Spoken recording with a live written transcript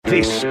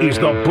This is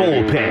The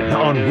Bullpen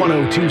on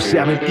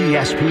 102.7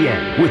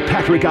 ESPN with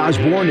Patrick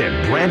Osborne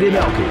and Brandon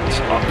Elkins.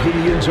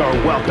 Opinions are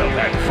welcome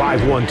at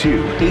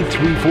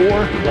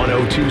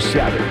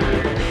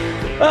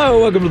 512-834-1027. Oh,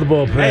 welcome to The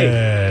Bullpen.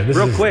 Hey, this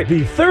real is quick.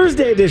 the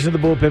Thursday edition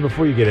of The Bullpen.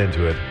 Before you get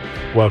into it,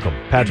 welcome.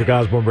 Patrick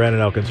Osborne,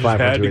 Brandon Elkins. Just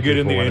had to get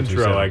in the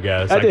intro, I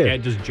guess. I did.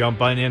 Can't just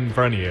jump on in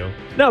front of you.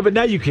 No, but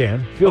now you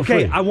can. Feel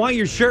free. I want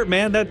your shirt,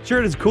 man. That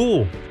shirt is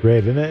cool. Great,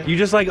 isn't it? You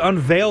just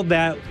unveiled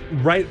that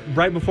right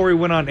before we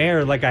went on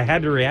air. I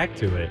had to react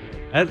to it.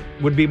 That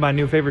would be my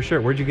new favorite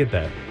shirt. Where'd you get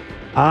that?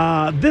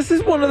 This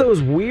is one of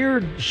those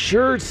weird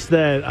shirts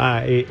that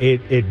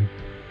it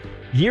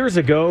years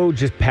ago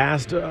just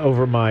passed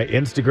over my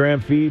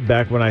Instagram feed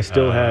back when I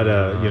still had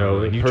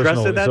and you personal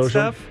trusted that social.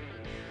 stuff?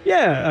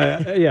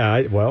 Yeah,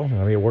 it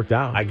worked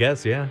out. I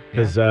guess, yeah.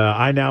 Because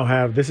I now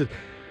have this is.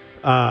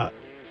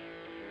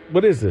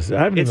 What is this? I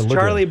haven't It's even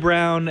looked Charlie at it.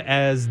 Brown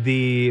as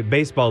the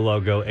baseball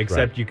logo,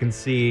 except Right. you can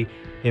see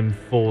him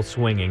full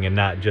swinging and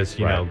not just,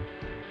 you Right. know,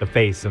 the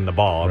face and the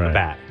ball and Right. the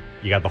bat.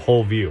 You got the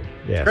whole view.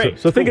 Yeah, It's great.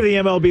 So think of the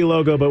MLB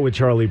logo, but with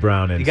Charlie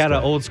Brown He got instead.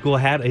 an old school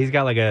hat. He's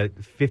got a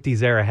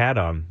 50s era hat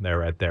on there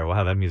right there.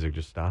 Wow, that music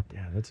just stopped.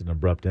 Yeah, that's an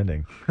abrupt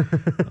ending. I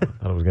thought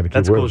I was going to keep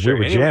That's a cool we shirt.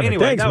 were jamming.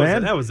 Anyway, Thanks,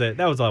 man. That was it.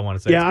 That was all I want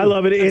to say. Yeah, It's I cool.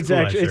 love it. That's It's cool,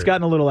 that actually it's shirt.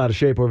 gotten a little out of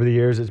shape over the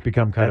years. It's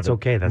become kind That's of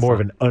okay. That's more of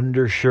fine. an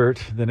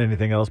undershirt than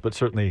anything else, but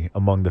certainly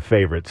among the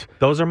favorites.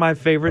 Those are my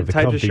favorite Of the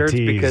types of comfy shirts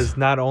tees. because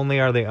not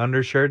only are they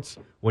undershirts,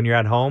 when you're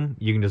at home,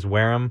 you can just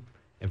wear them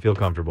and feel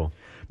comfortable.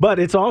 But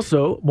it's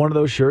also one of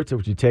those shirts that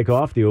when you take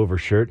off the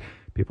overshirt,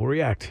 people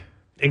react.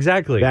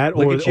 Exactly. That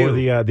Look or at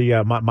you.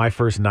 the my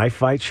first knife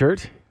fight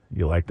shirt.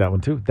 You like that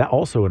one too? That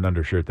also an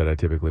undershirt that I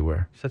typically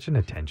wear. Such an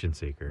attention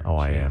seeker. Oh,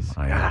 I am. Jeez.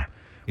 I am. God.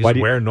 You Why just do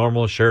you- wear a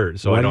normal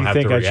shirt so Why I do don't you have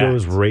think to I react.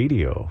 chose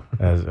radio?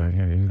 As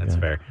That's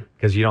fair.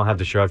 Because you don't have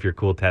to show off your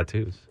cool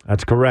tattoos.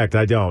 That's correct.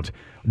 I don't.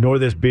 Nor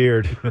this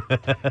beard.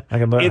 I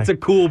can. It's a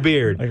cool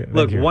beard. Thank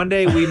Look, you. one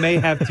day we may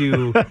have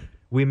to,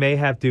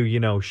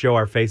 show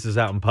our faces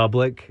out in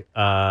public,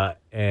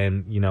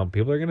 and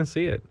people are gonna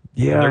see it.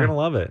 Yeah. they're gonna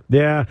love it.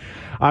 Yeah,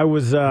 I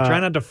was. Try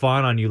not to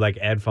fawn on you like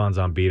Ed fawns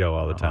on Beto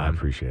all the I time.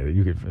 appreciate it.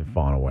 You can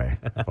fawn away.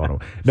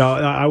 No,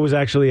 I was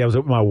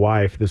with my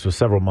wife. This was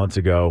several months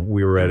ago.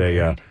 We were at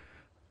a.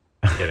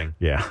 I'm kidding.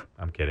 Yeah.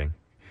 I'm kidding.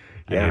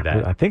 I Yeah. knew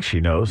that. I think she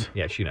knows.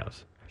 Yeah, she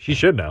knows. She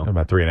should know.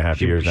 About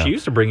 3.5 years now. She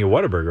used to bring you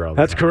Whataburger all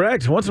the That's time.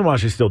 correct. Once in a while,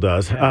 she still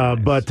does. Yeah,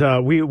 nice.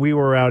 But we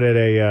were out at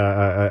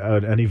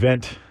an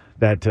event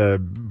that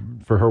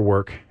for her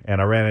work, and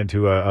I ran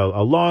into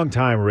a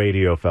longtime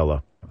radio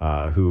fella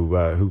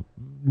who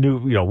knew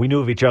we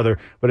knew of each other,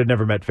 but had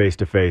never met face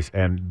to face.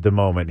 And the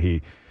moment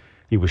he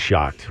was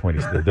shocked when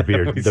the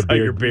beard, He saw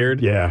your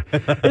beard? Yeah,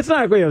 it's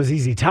not like it was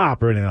easy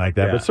top or anything like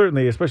that, Yeah. but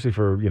certainly, especially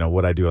for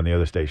what I do on the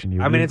other station,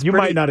 It's you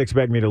pretty- might not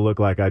expect me to look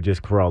like I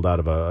just crawled out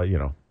of a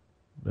Yeah,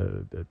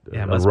 it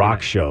a must be rock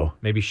nice. show.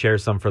 Maybe share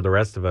some for the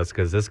rest of us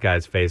because this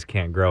guy's face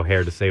can't grow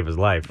hair to save his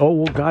life. Oh,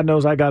 well, God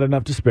knows I got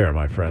enough to spare,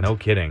 my friend. No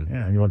kidding.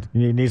 Yeah,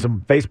 you need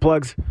some face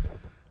plugs?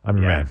 I'm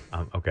your man.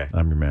 Okay.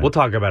 I'm your man. We'll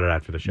talk about it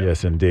after the show.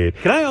 Yes, indeed.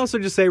 Can I also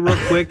just say real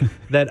quick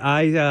that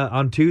I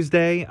on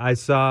Tuesday I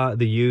saw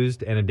The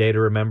Used and A Day to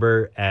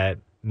Remember at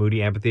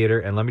Moody Amphitheater,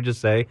 and let me just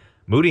say,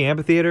 Moody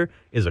Amphitheater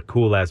is a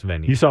cool ass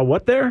venue. You saw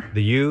what there?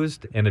 The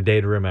Used and A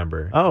Day to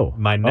Remember. Oh,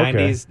 my okay.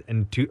 90s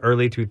and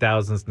early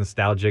 2000s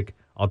nostalgic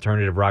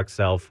alternative rock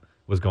self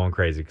was going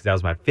crazy because that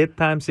was my 5th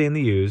time seeing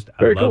The Used.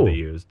 Very I love cool. The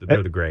Used.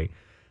 They're the great.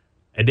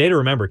 A Day to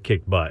Remember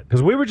kicked butt.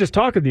 Because we were just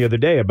talking the other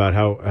day about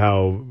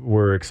how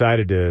we're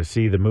excited to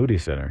see the Moody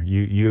Center.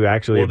 You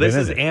actually Well, have been this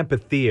is in it.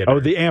 amphitheater. Oh,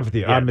 the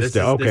amphitheater. Yeah, I missed this it.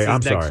 is- Okay, this is I'm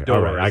next sorry.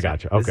 door. All right, I So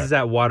got you. Okay. This is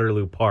at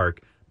Waterloo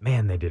Park.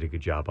 Man, they did a good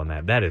job on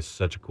that. That is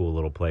such a cool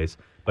little place.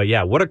 But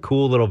yeah, what a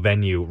cool little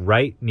venue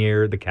right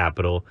near the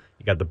Capitol.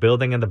 You got the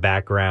building in the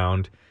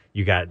background.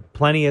 You got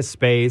plenty of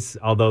space,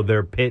 although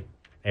their pit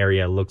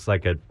area looks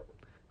like a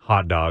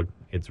hot dog.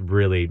 It's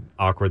really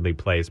awkwardly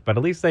placed, but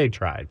at least they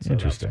tried. So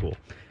Interesting. That's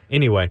cool.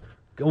 Anyway,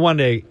 one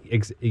day,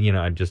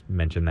 I just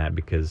mentioned that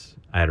because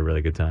I had a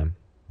really good time.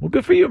 Well,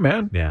 good for you,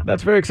 man. Yeah.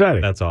 That's very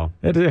exciting. That's all.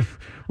 I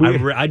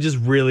I just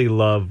really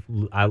love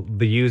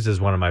The Used is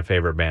one of my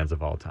favorite bands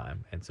of all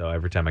time, and so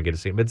every time I get to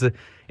see them,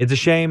 it's a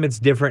shame it's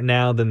different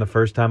now than the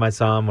first time I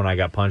saw them when I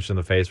got punched in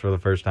the face for the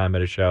first time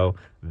at a show.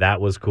 That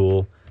was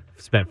cool.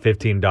 Spent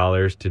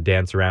 $15 to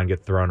dance around,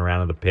 get thrown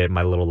around in the pit.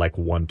 My little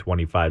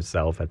 125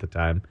 self at the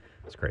time.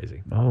 It's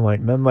crazy. nothing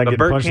like But getting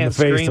Bert punched in the can't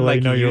face scream to let like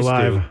you know he you're used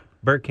alive. to.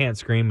 Bert can't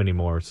scream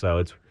anymore,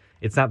 so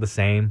it's not the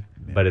same,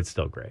 but it's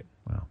still great.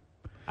 Wow.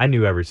 I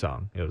knew every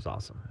song. It was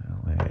awesome.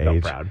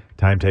 Age, proud.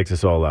 time takes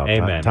us all out.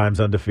 Amen. Time's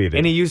undefeated.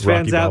 Any Used Rocky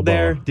fans out Balboa.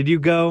 there? Did you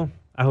go?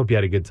 I hope you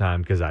had a good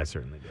time because I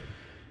certainly did.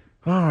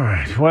 All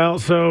right. Well,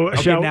 so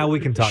Okay, now we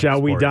can talk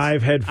Shall we sports.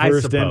 dive head I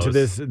first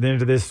into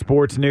suppose. this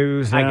sports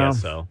news now? I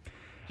guess so.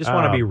 Just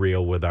want to be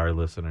real with our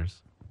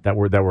listeners. that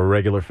were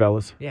regular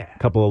fellas. Yeah. A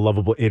couple of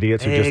lovable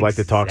idiots who just like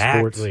to talk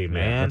sports. Exactly,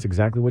 man. Yeah, that's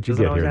exactly what you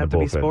Doesn't get always here in have the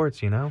to be bullpen.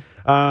 sports, you know?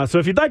 So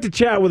if you'd like to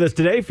chat with us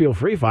today, feel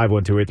free.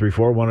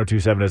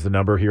 512-834-1027 is the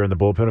number here in the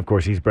bullpen. Of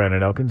course, he's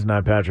Brandon Elkins, and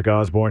I'm Patrick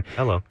Osborne.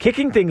 Hello.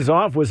 Kicking things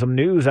off with some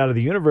news out of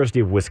the University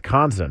of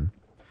Wisconsin,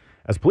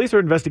 as police are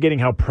investigating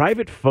how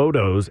private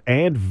photos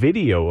and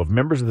video of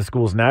members of the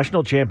school's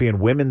national champion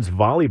women's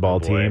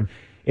volleyball team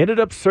ended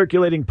up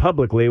circulating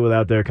publicly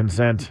without their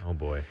consent. Oh,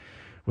 boy.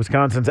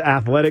 Wisconsin's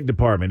athletic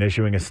department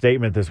issuing a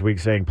statement this week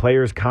saying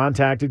players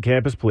contacted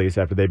campus police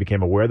after they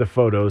became aware the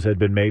photos had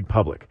been made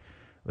public.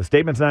 The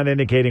statement's not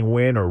indicating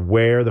when or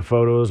where the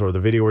photos or the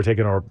video were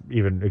taken or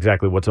even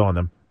exactly what's on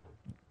them.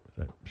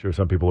 I'm sure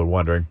some people are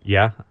wondering.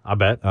 Yeah, I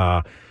bet.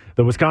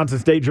 The Wisconsin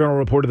State Journal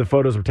reported the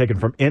photos were taken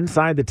from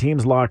inside the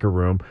team's locker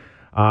room.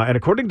 And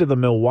according to the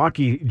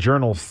Milwaukee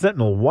Journal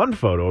Sentinel, one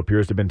photo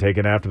appears to have been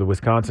taken after the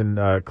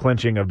Wisconsin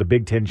clinching of the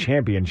Big Ten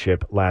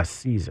championship last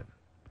season.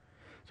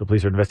 So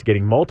police are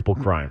investigating multiple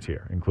crimes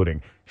here,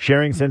 including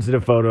sharing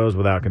sensitive photos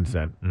without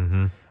consent.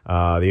 Mm-hmm.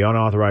 The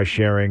unauthorized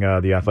sharing,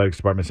 the athletics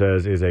department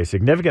says, is a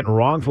significant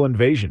wrongful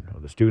invasion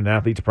of the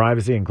student-athlete's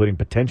privacy, including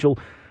potential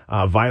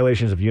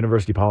violations of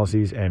university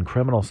policies and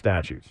criminal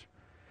statutes.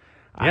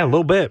 Yeah, a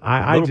little bit.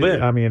 A little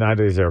bit. I mean,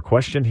 is there a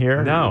question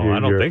here? No, I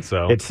don't think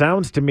so. It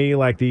sounds to me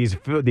like these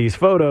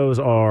photos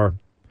are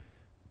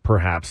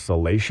perhaps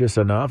salacious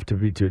enough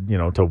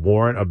to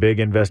warrant a big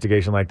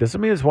investigation like this. I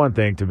mean, it's one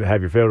thing to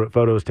have your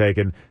photos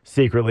taken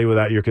secretly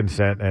without your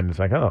consent, and it's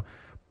like, oh,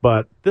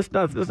 but that's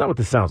not what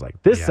this sounds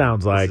like. This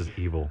sounds like this is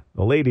evil.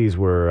 The ladies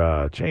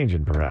were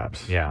changing,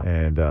 perhaps,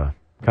 and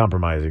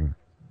compromising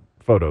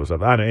photos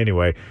of.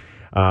 Anyway,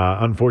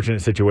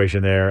 unfortunate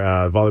situation there.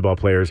 Volleyball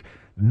players.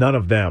 None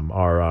of them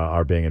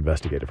are being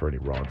investigated for any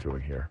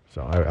wrongdoing here,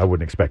 so I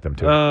wouldn't expect them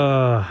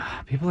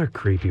to. People are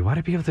creepy. Why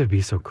do people have to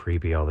be so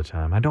creepy all the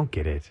time? I don't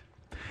get it.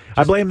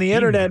 I blame the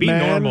internet, be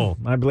man. normal.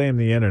 I blame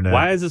the internet.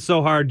 Why is it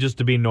so hard just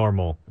to be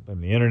normal? I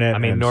blame the internet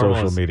and normal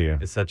social media.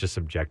 It's such a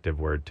subjective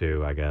word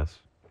too, I guess.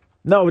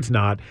 No, it's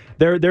not.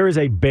 There is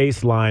a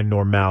baseline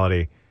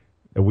normality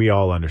that we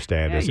all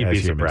understand as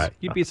humans. Surprised.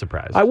 You'd be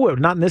surprised. I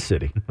would. Not in this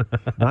city.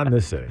 Not in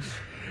this city.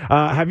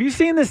 Have you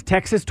seen this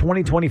Texas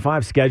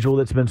 2025 schedule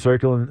that's been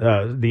circling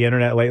the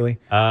internet lately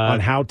on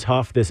how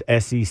tough this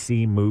SEC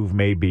move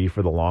may be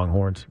for the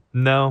Longhorns?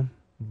 No,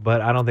 but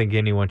I don't think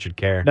anyone should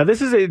care. Now,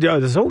 this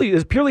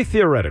is purely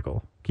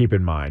theoretical, keep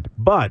in mind,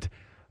 but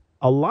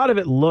a lot of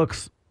it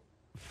looks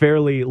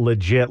fairly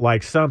legit,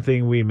 like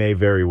something we may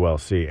very well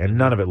see, and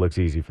none of it looks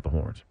easy for the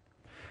Horns.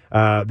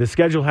 The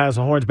schedule has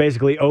the Horns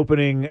basically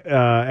opening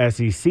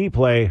SEC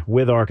play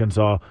with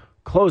Arkansas,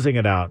 closing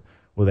it out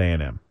with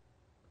A&M.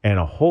 And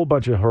a whole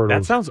bunch of hurdles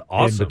that sounds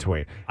awesome. in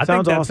between. I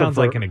think that sounds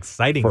like an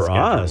exciting for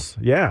schedule. us,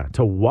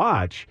 to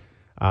watch.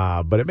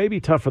 But it may be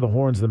tough for the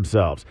Horns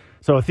themselves.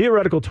 So a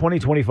theoretical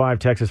 2025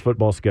 Texas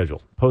football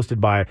schedule posted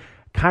by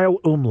Kyle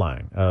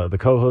Umlang, the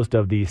co-host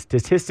of the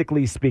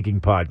Statistically Speaking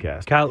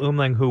podcast. Kyle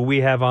Umlang, who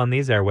we have on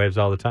these airwaves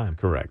all the time.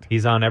 Correct.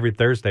 He's on every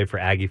Thursday for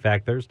Aggie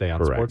Fact Thursday on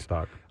Correct.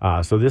 Sports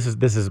Talk. So this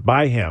is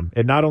by him.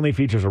 It not only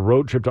features a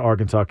road trip to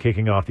Arkansas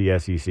kicking off the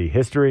SEC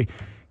history,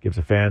 gives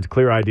the fans a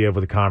clear idea of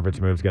what the conference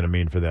move is going to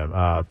mean for them.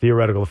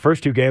 Theoretical. The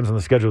first two games on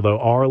the schedule, though,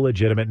 are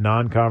legitimate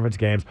non-conference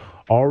games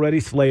already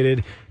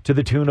slated to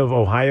the tune of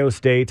Ohio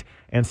State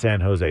and San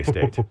Jose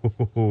State.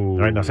 All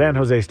right, now San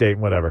Jose State,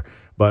 whatever.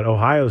 But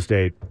Ohio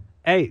State.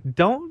 Hey,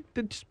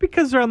 just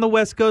because they're on the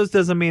West Coast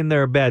doesn't mean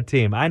they're a bad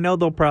team. I know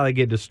they'll probably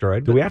get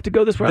destroyed. Do we have to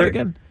go this route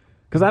again?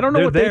 Because I don't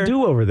know what they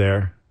do over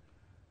there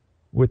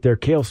with their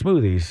kale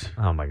smoothies.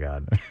 Oh, my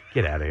God.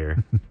 Get out of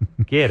here.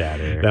 Get out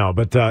of here. No,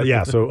 but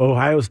so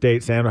Ohio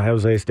State, San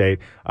Jose State,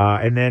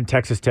 and then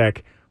Texas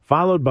Tech,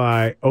 followed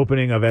by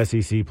opening of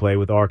SEC play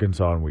with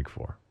Arkansas in Week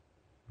 4.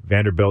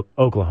 Vanderbilt,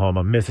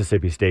 Oklahoma,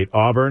 Mississippi State,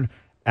 Auburn,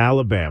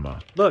 Alabama.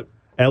 Look.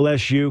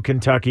 LSU,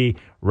 Kentucky,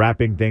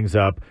 wrapping things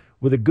up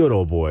with the good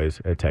old boys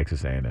at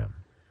Texas A&M.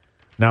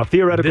 Now,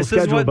 theoretical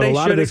schedule, but a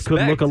lot of this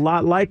could look a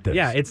lot like this.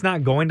 Yeah, it's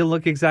not going to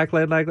look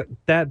exactly like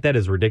that. That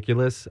is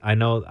ridiculous.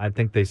 I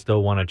think they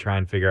still want to try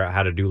and figure out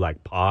how to do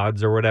like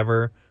pods or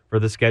whatever for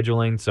the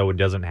scheduling, so it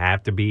doesn't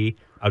have to be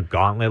a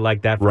gauntlet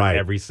like that for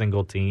every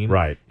single team.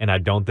 Right. And I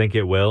don't think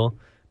it will.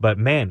 But,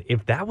 man,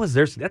 if that was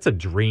that's a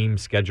dream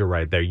schedule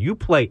right there. You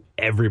play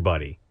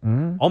everybody,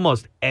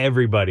 almost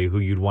everybody who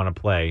you'd want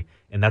to play,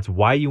 and that's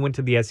why you went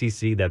to the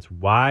SEC. That's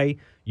why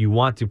you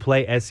want to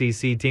play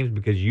SEC teams,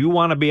 because you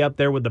want to be up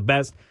there with the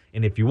best.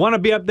 And if you want to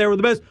be up there with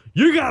the best,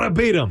 you got to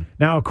beat them.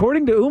 Now,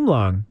 according to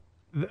Umlang,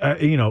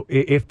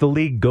 if the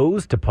league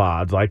goes to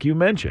pods, like you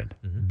mentioned,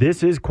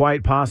 this is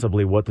quite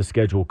possibly what the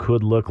schedule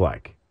could look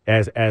like.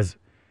 As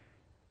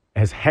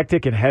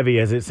hectic and heavy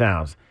as it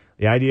sounds,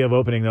 the idea of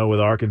opening, though, with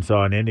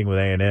Arkansas and ending with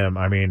A&M,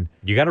 I mean...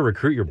 You got to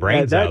recruit your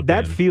brains out.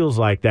 That feels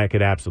like that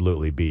could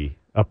absolutely be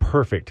a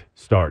perfect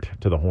start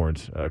to the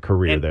Horns'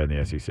 career there in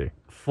the SEC.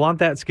 Flaunt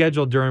that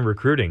schedule during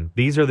recruiting.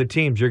 These are the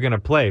teams you're going to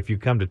play if you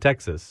come to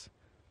Texas.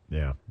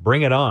 Yeah.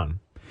 Bring it on.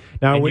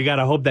 Now, and you got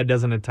to hope that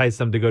doesn't entice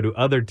them to go to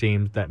other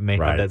teams that may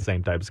have that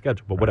same type of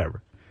schedule, but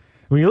whatever.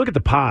 when you look at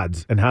the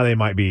pods and how they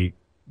might be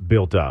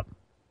built up,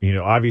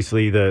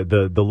 obviously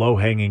the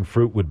low-hanging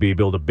fruit would be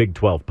build a Big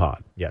 12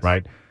 pod, Yes.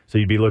 right? So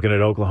you'd be looking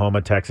at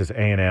Oklahoma, Texas,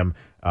 A&M,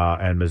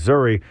 and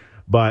Missouri,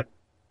 but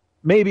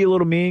maybe a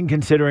little mean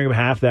considering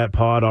half that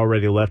pod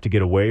already left to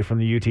get away from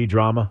the UT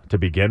drama to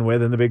begin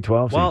with in the Big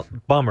 12. Well,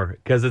 bummer,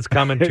 because it's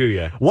coming to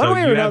you. One So way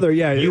or you have- another,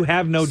 yeah. You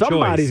have no choice.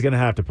 Somebody's going to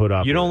have to put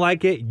up You with don't it.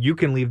 like it, you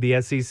can leave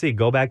the SEC.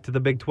 Go back to the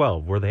Big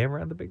 12. Were they ever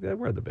at the Big 12?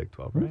 We're at the Big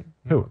 12, right?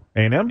 Who?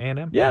 A&M?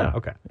 A&M? Yeah.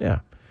 Okay. Yeah.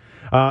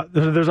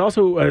 There's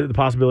also the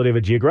possibility of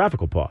a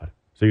geographical pod.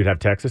 So you'd have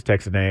Texas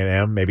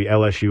A&M, maybe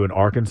LSU and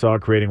Arkansas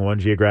creating one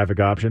geographic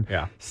option.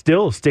 Yeah.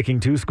 Still sticking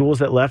two schools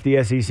that left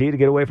the SEC to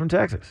get away from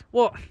Texas.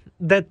 Well,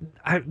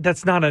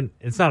 that's not an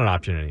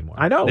option anymore.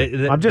 I know.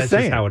 I'm just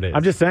that's saying. how it is.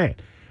 I'm just saying.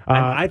 And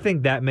I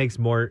think that makes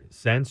more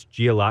sense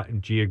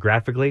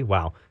geographically.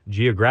 Wow,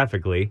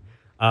 geographically.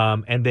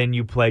 And then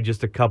you play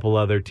just a couple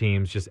other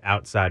teams just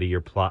outside of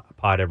your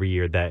pod every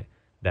year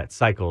that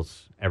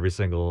cycles every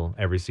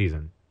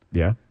season.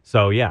 Yeah.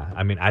 So yeah,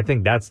 I mean, I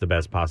think that's the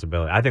best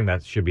possibility. I think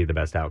that should be the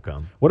best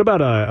outcome. What about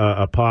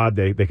a pod?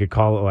 They could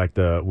call it like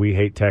the We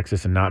Hate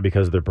Texas, and not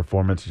because of their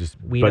performance,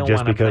 but don't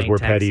just wanna because play we're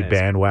petty Texas.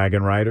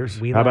 bandwagon riders.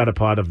 How about a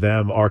pod of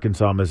them,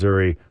 Arkansas,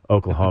 Missouri,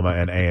 Oklahoma,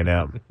 and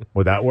A&M?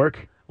 Would that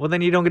work? Well,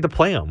 then you don't get to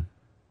play them,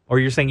 or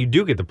you're saying you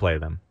do get to play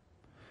them.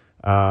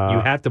 You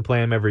have to play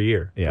them every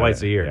year,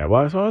 twice a year. Yeah.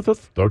 Well, so let's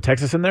throw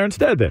Texas in there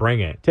instead. Then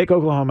Bring it. Take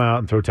Oklahoma out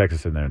and throw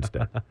Texas in there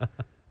instead.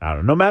 I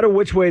don't know. No matter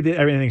which way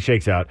everything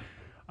shakes out.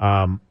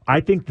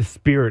 I think the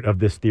spirit of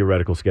this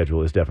theoretical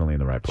schedule is definitely in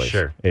the right place.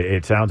 Sure.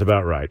 It sounds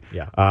about right.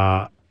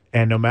 Yeah.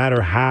 And no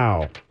matter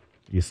how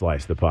you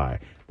slice the pie,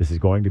 this is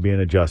going to be an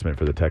adjustment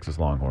for the Texas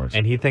Longhorns.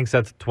 And he thinks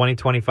that's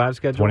 2025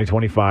 schedule?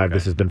 2025. Okay.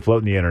 This has been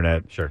floating the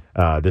internet. Sure.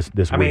 This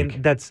I week.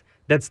 mean, that's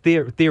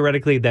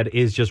theoretically, that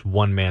is just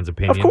one man's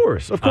opinion. Of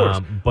course.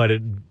 But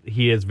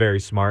he is very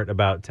smart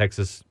about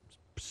Texas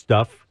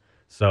stuff,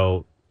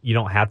 so you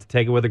don't have to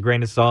take it with a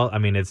grain of salt. I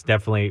mean, it's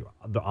definitely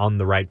on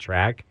the right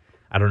track.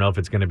 I don't know if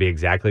it's going to be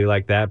exactly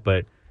like that,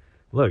 but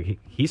look,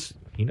 he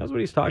knows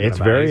what he's talking about.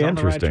 It's very He's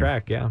interesting. on the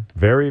right track, yeah.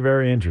 Very,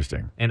 very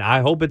interesting. And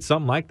I hope it's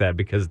something like that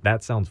because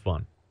that sounds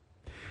fun.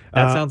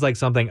 That sounds like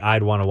something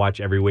I'd want to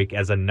watch every week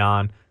as a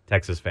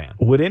non-Texas fan.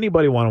 Would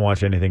anybody want to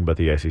watch anything but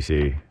the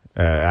SEC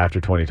after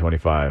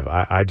 2025?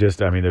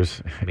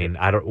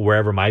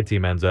 Wherever my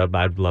team ends up,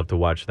 I'd love to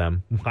watch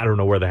them. I don't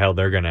know where the hell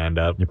they're going to end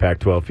up. Your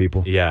Pac-12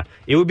 people? Yeah.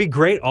 It would be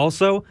great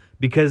also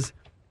because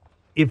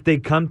if they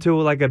come to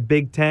like a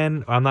Big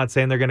Ten, I'm not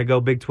saying they're going to go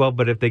Big 12,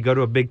 but if they go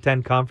to a Big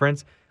Ten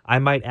conference, I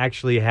might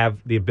actually have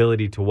the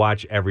ability to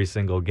watch every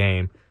single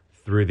game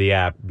through the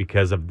app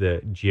because of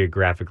the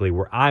geographically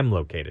where I'm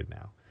located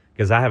now.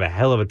 Because I have a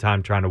hell of a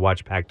time trying to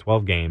watch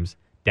Pac-12 games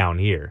down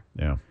here.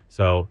 Yeah.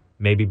 So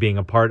maybe being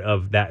a part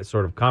of that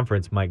sort of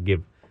conference might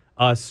give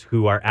us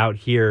who are out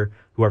here,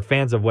 who are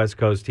fans of West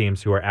Coast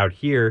teams who are out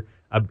here,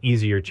 an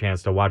easier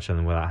chance to watch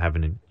them without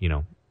having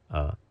to,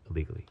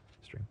 illegally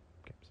stream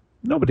games.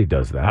 Nobody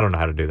does that. I don't know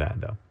how to do that,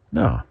 though.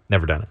 No.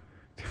 Never done it.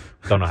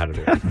 Don't know how to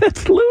do it.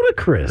 That's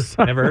ludicrous.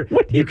 Never heard.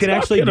 What are You can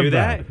actually talking do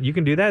about? that? You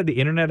can do that? The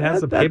internet has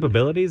the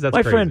capabilities? That's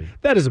My crazy. friend,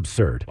 that is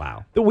absurd.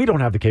 Wow. We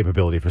don't have the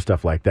capability for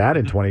stuff like that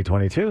in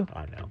 2022.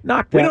 I know.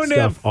 Knock that We don't stuff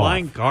have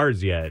flying off.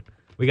 cars yet.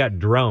 We got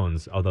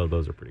drones, although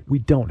those are pretty cool. We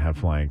don't have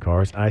flying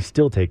cars. I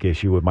still take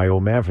issue with my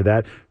old man for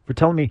that, for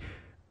telling me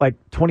like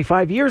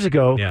 25 years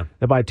ago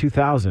that by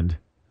 2000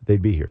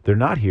 they'd be here. They're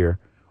not here.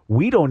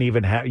 We don't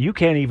even have, you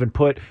can't even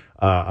put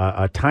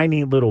a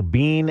tiny little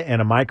bean in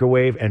a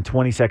microwave and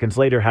 20 seconds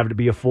later have it to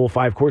be a full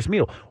 5-course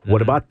meal.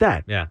 What about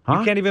that? Yeah. Huh?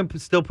 You can't even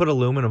still put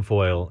aluminum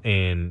foil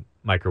in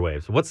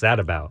microwaves. What's that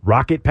about?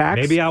 Rocket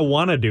packs? Maybe I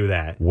want to do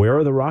that. Where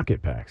are the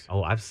rocket packs?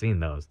 Oh, I've seen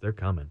those. They're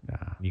coming.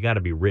 You got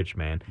to be rich,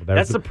 man. there's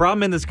That's the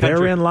problem in this country.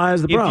 Therein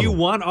lies the problem. If you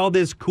want all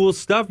this cool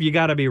stuff, you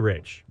got to be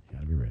rich. You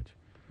gotta be rich.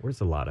 Where's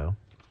the lotto?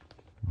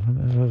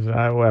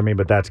 I mean,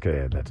 but that's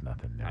good. That's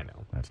nothing new. I know.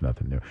 That's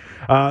nothing new.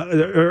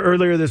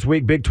 Earlier this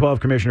week, Big 12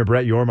 Commissioner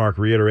Brett Yormark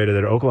reiterated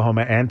that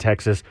Oklahoma and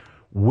Texas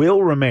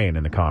will remain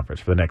in the conference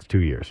for the next 2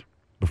 years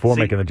before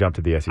making the jump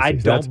to the SEC. I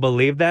don't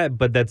believe that,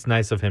 but that's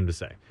nice of him to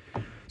say.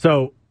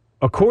 So,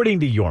 according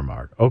to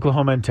Yormark,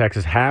 Oklahoma and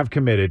Texas have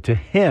committed to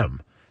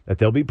him that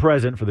they'll be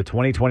present for the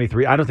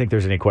 2023. I don't think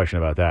there's any question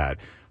about that,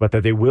 but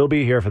that they will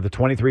be here for the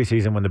 23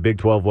 season when the Big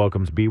 12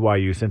 welcomes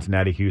BYU,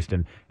 Cincinnati,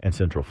 Houston, and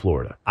Central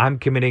Florida. I'm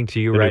committing to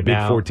you They're right Big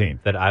now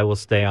 14. that I will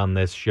stay on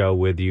this show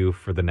with you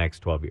for the next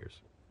 12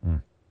 years.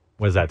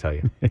 What does that tell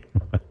you?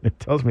 It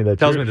tells me that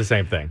Tells me the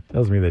same thing.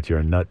 Tells me that you're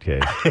a nutcase.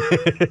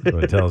 That's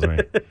what it tells me.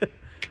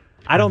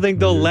 I don't think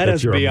they'll let That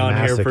us you're be a on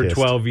here for masochist.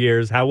 12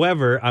 years.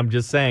 However, I'm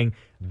just saying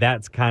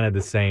that's kind of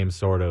the same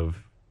sort of.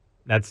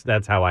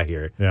 That's how I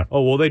hear it. Yeah.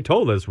 Oh, well, they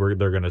told us they're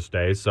going to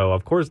stay, so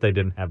of course they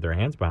didn't have their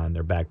hands behind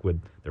their back with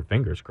their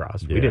fingers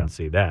crossed. We Yeah. didn't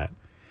see that.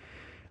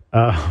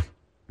 I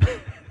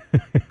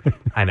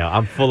know.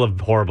 I'm full of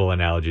horrible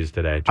analogies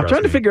today. I'm trust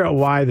trying to me. figure out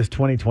why this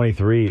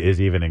 2023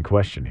 is even in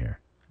question here.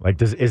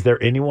 Like, is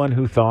there anyone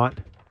who thought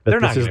that They're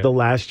this not is gonna- the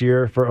last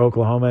year for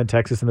Oklahoma and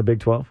Texas in the Big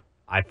 12?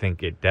 I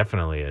think it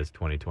definitely is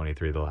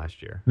 2023, the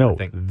last year. No, I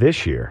think,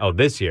 this year. oh,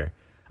 this year.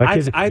 Like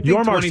I think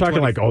Yormar's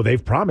talking like, oh,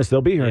 they've promised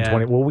they'll be here in Yeah.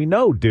 20. Well, we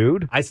know,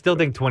 dude. I still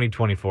think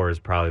 2024 is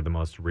probably the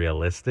most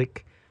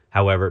realistic.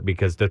 However,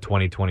 because the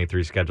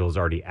 2023 schedule is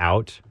already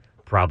out,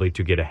 probably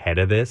to get ahead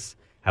of this.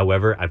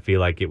 However, I feel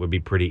like it would be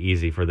pretty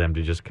easy for them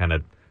to just kind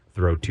of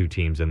throw 2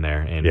 teams in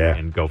there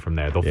and go from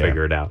there. They'll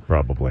figure it out.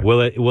 Probably.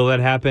 Will it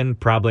happen?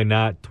 Probably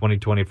not.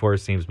 2024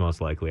 seems most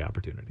likely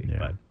opportunity. Yeah.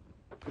 But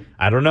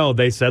I don't know.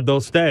 They said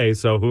they'll stay,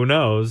 so who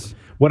knows?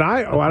 What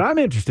I'm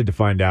interested to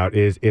find out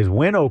is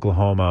when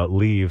Oklahoma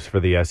leaves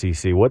for the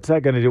SEC. What's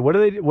that going to do? What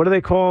do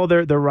they call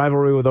their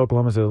rivalry with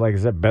Oklahoma?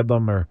 Is that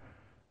Bedlam or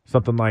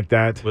something like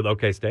that? With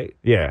OK State?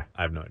 Yeah.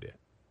 I have no idea.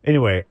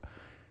 Anyway,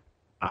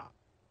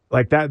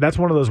 like that's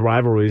one of those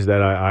rivalries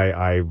that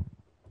I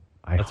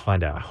Let's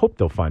find out. I hope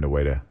they'll find a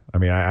way to. I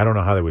mean, I don't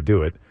know how they would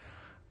do it.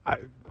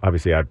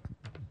 Obviously,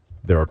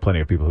 there are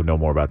plenty of people who know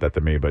more about that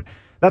than me, but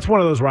that's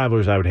one of those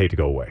rivalries I would hate to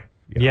go away.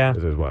 Yeah.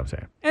 Is what I'm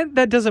saying. And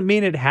that doesn't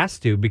mean it has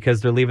to because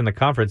they're leaving the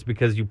conference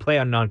because you play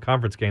on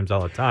non-conference games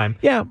all the time.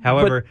 Yeah,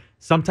 However,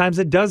 sometimes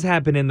it does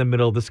happen in the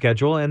middle of the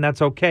schedule, and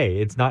that's okay.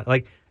 It's not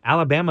like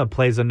Alabama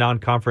plays a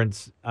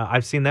non-conference.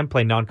 I've seen them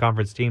play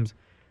non-conference teams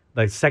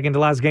like second to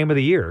last game of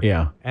the year.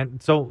 Yeah.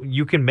 And so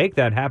you can make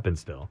that happen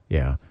still.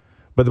 Yeah.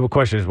 But the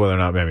question is whether or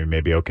not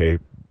maybe OK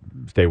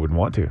State would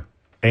want to.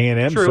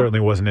 A&M True.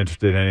 certainly wasn't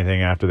interested in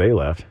anything after they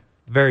left.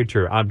 Very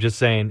true. I'm just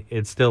saying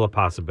it's still a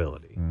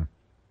possibility.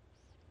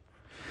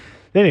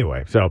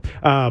 Anyway, so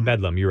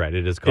Bedlam, you're right.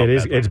 It is called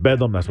Bedlam. It's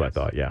Bedlam. That's what I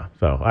thought. Yeah.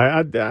 So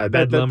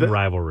Bedlam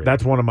rivalry.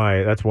 That's one of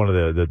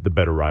the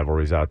better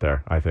rivalries out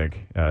there. I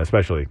think,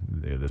 especially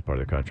in this part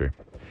of the country.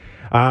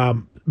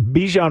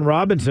 Bijan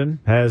Robinson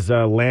has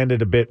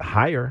landed a bit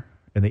higher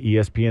in the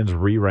ESPN's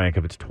re-rank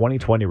of its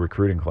 2020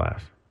 recruiting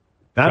class.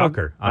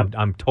 Shocker.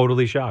 I'm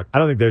totally shocked. I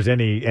don't think there's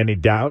any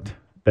doubt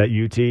that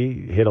UT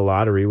hit a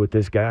lottery with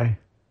this guy.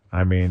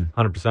 I mean,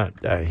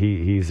 100%.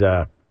 He was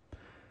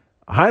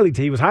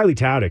highly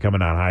touted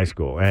coming out of high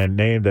school and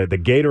named the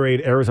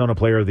Gatorade Arizona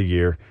Player of the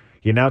Year.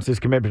 He announced his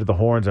commitment to the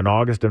Horns in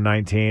August of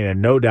 19,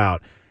 and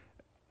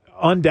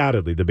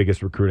undoubtedly the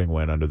biggest recruiting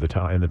win in the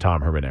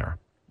Tom Herman era.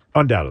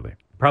 Undoubtedly.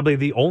 Probably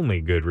the only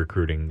good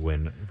recruiting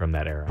win from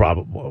that era.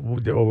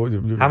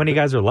 Probably. How many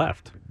guys are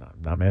left?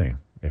 Not many,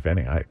 if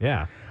any.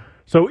 Yeah.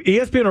 So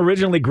ESPN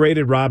originally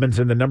graded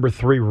Robinson the number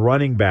 3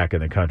 running back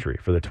in the country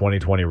for the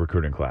 2020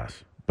 recruiting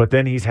class. But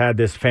then he's had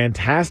this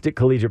fantastic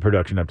collegiate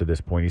production up to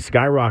this point. He's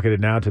skyrocketed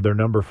now to their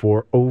number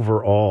 4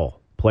 overall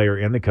player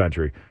in the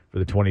country for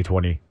the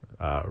 2020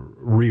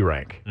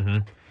 re-rank. Mm-hmm.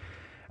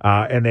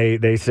 And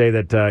they say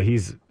that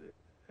he's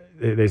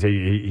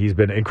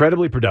been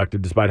incredibly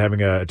productive despite having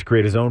to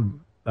create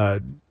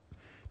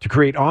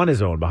on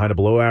his own behind a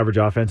below-average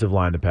offensive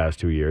line the past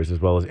 2 years, as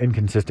well as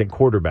inconsistent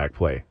quarterback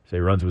play. So he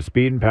runs with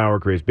speed and power,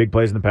 creates big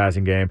plays in the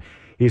passing game.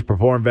 He's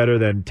performed better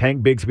than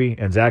Tank Bigsby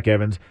and Zach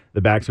Evans,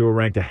 the backs who were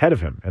ranked ahead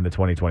of him in the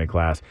 2020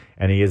 class,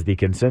 and he is the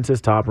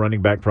consensus top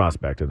running back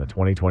prospect in the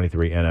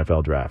 2023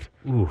 NFL Draft.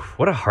 Oof,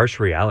 what a harsh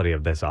reality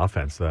of this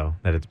offense, though,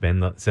 that it's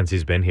been since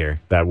he's been here.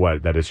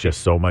 That is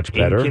just so much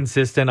better.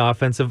 Inconsistent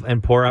offensive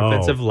and poor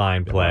offensive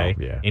line play.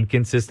 Oh, yeah.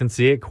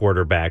 Inconsistency at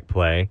quarterback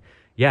play.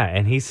 Yeah,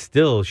 and he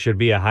still should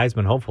be a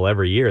Heisman hopeful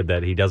every year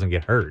that he doesn't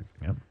get hurt.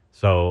 Yep.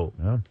 So...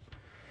 Yeah.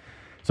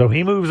 So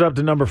he moves up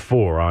to number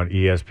 4 on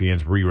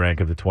ESPN's re-rank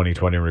of the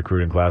 2020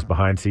 recruiting class,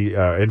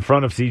 in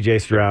front of C.J.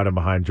 Stroud and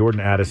behind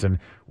Jordan Addison,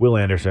 Will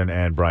Anderson,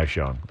 and Bryce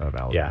Young of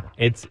Alabama. Yeah,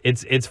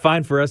 it's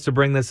fine for us to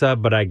bring this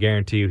up, but I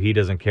guarantee you he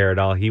doesn't care at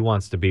all. He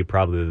wants to be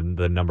probably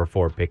the number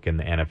 4 pick in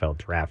the NFL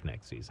draft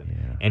next season.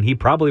 Yeah. And he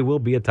probably will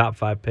be a top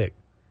 5 pick.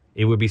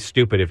 It would be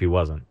stupid if he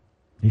wasn't.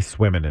 He's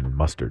swimming in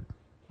mustard.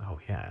 Oh,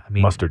 yeah. I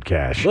mean, mustard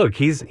cash. Look,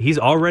 he's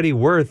already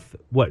worth,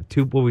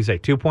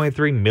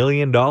 $2.3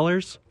 million?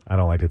 I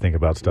don't like to think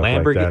about stuff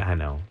like that. I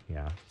know.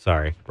 Yeah.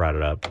 Sorry. Brought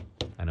it up.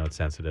 I know it's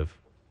sensitive.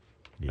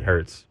 Yeah. It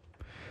hurts.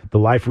 The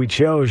life we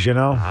chose, you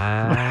know.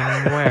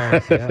 I'm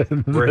aware. Yeah.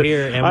 We're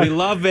here, and we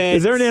love it.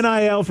 Is there an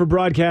NIL for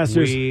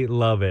broadcasters? We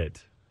love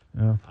it.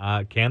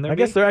 Yeah. Can there I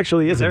guess there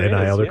actually is an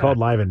NIL. They're called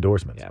live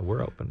endorsements. Yeah,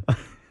 we're open.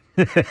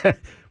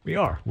 We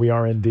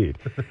are indeed.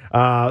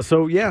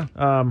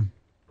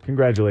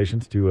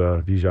 Congratulations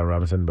to Bijan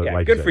Robinson. But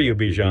like good you for you,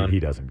 Bijan. He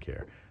doesn't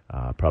care.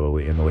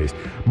 Probably in the least.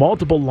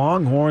 Multiple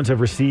Longhorns have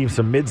received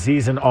some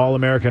midseason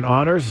All-American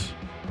honors.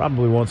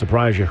 Probably won't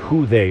surprise you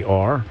who they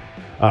are.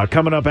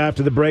 Coming up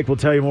after the break, we'll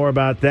tell you more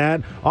about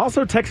that.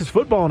 Also, Texas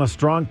football in a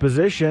strong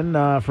position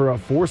for a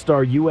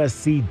 4-star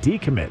USC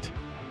decommit.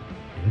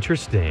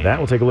 Interesting. That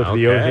we'll take a look at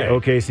the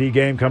OKC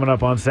game coming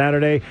up on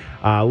Saturday.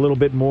 A little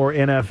bit more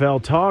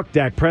NFL talk.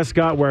 Dak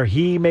Prescott, where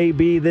he may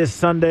be this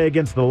Sunday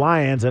against the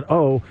Lions. And,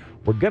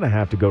 we're going to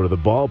have to go to the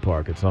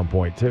ballpark at some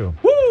point, too.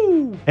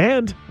 Woo!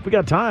 And if we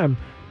got time,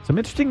 some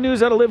interesting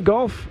news out of Live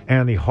Golf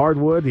and the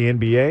hardwood, the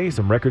NBA,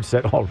 some records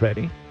set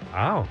already.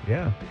 Wow.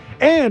 Yeah.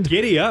 And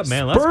giddy up,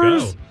 man. Let's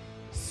go.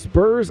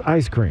 Spurs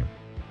ice cream.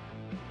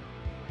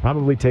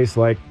 Probably tastes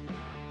like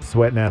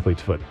sweat in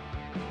athlete's foot.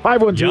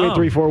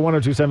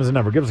 512-834-1027 is the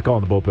number. Give us a call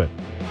in the bullpen.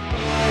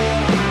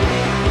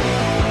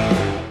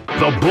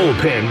 The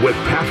Bullpen with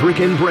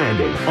Patrick and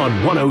Brandon on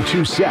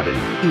 102.7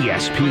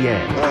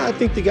 ESPN. I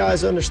think the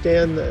guys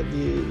understand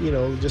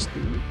just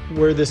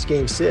where this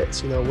game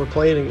sits. We're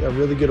playing a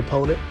really good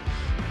opponent.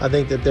 I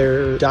think that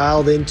they're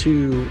dialed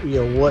into,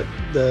 what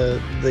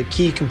the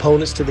key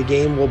components to the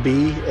game will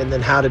be and then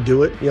how to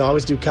do it. I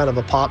always do kind of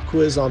a pop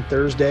quiz on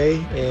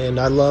Thursday, and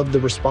I loved the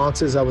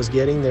responses I was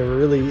getting. They were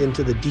really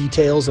into the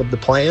details of the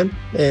plan,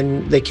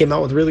 and they came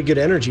out with really good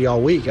energy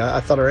all week. I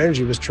thought our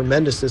energy was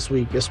tremendous this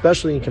week,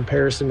 especially in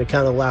comparison to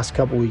kind of the last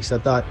couple weeks. I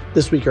thought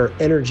this week our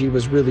energy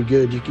was really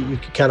good. You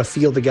could kind of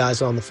feel the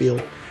guys on the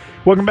field.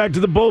 Welcome back to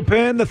the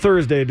Bullpen, the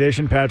Thursday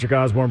edition. Patrick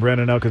Osborne,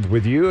 Brandon Elkins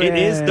with you. It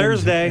is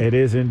Thursday. It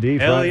is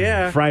indeed. Hell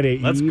yeah. Friday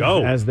Let's Eve,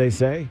 go. as they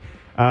say.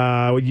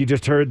 What you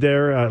just heard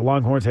there,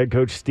 Longhorns head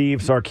coach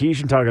Steve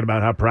Sarkisian talking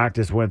about how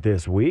practice went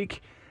this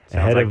week.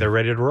 Sounds like they're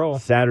ready to roll.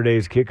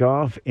 Saturday's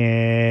kickoff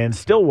in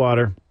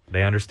Stillwater.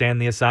 They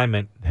understand the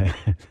assignment.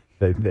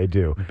 They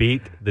do.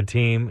 Beat the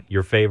team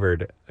you're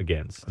favored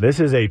against.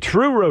 This is a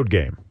true road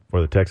game for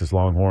the Texas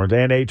Longhorns,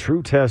 and a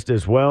true test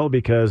as well,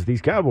 because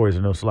these Cowboys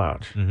are no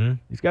slouch. Mm-hmm.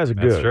 These guys are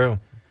good. That's true.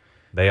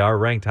 They are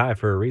ranked high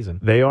for a reason.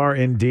 They are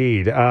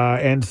indeed.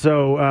 And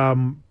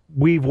so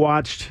we've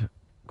watched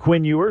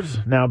Quinn Ewers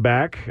now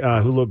back,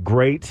 who looked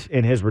great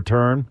in his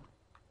return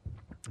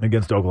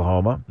against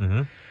Oklahoma.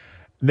 Mm-hmm.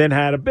 Then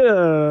had a bit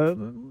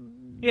of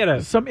He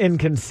had some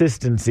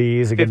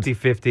inconsistencies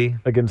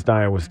 50-50. against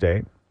Iowa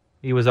State.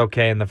 He was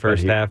okay in the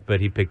first half,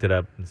 but he picked it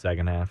up in the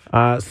second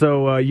half.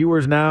 So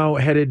Ewers now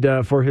headed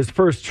for his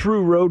first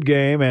true road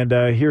game, and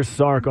here's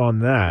Sark on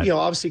that.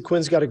 Obviously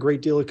Quinn's got a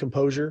great deal of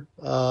composure.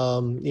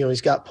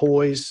 He's got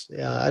poise.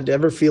 I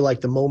never feel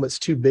like the moment's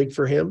too big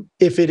for him.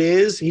 If it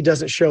is, he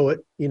doesn't show it.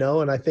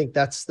 And I think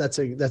that's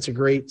a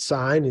great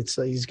sign. It's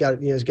he's got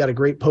a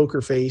great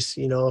poker face.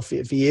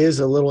 If he is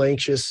a little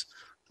anxious,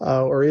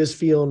 or is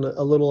feeling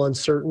a little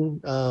uncertain,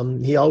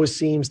 he always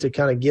seems to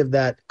kind of give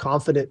that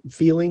confident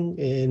feeling.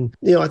 And,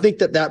 I think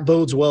that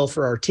bodes well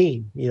for our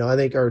team. I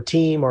think our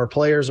team, our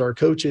players, our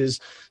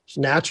coaches, it's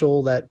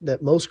natural that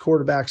most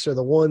quarterbacks are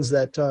the ones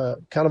that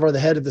kind of are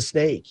the head of the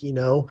snake,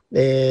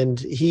 and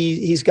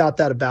he's got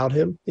that about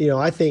him.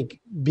 I think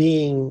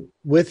being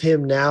with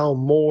him now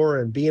more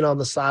and being on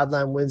the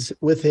sideline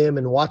with him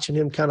and watching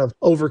him kind of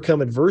overcome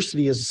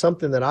adversity is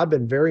something that I've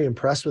been very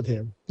impressed with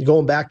him.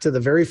 Going back to the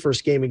very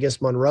first game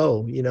against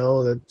Monroe,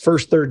 the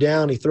first third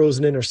down, he throws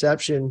an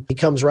interception. He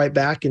comes right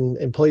back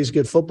and plays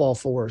good football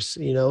for us,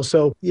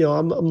 So,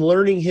 I'm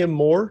learning him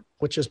more,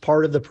 which is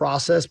part of the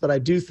process, but I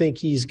do think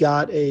he's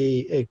got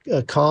a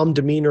calm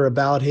demeanor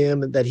about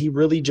him, and that he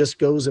really just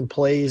goes and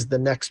plays the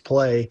next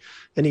play,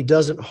 and he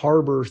doesn't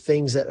harbor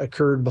things that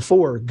occurred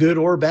before, good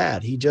or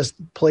bad. He just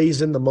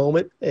plays in the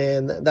moment,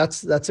 and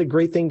that's a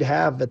great thing to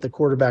have at the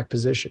quarterback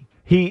position.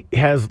 He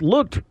has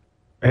looked,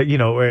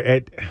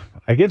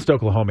 against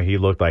Oklahoma, he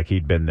looked like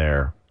he'd been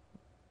there,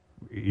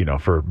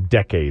 for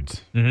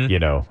decades.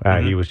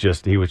 Mm-hmm.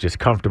 He was just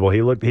comfortable. He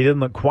didn't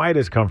look quite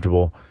as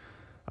comfortable,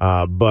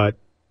 but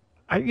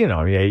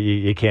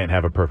you can't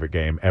have a perfect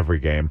game every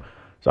game.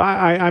 So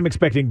I'm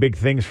expecting big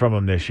things from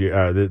him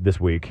this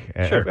week.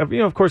 Sure.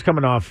 Of course,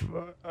 coming off,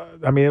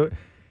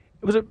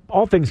 it was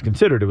all things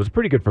considered, it was a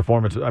pretty good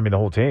performance. The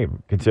whole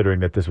team,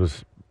 considering that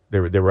they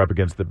were up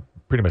against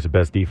pretty much the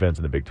best defense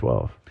in the Big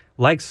 12.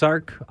 Like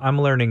Sark, I'm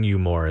learning you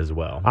more as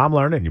well. I'm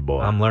learning you, boy.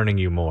 I'm learning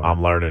you more.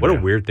 I'm learning. What you.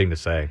 a weird thing to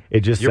say.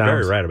 It just You're sounds,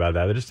 very right about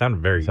that. It just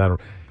sounded very.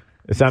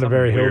 It sounded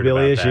very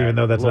hillbilly-ish, that, even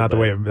though that's not the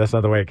way it came. That's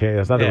not the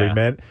way it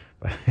meant.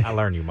 I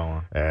learn you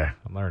more. Yeah.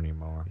 I'm learning you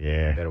more.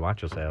 Yeah. You better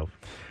watch yourself.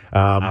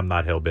 I'm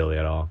not hillbilly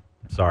at all.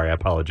 Sorry, I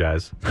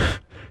apologize.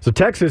 So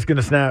Texas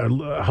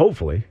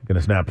hopefully going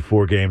to snap a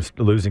 4-game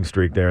losing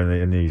streak there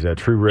in these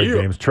true red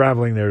games,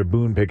 traveling there to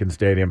Boone Pickens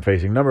Stadium,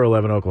 facing number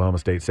 11 Oklahoma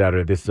State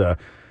Saturday. This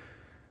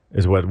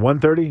is what,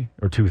 1:30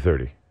 or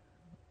 2:30?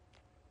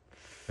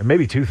 And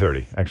maybe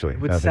 2:30 actually.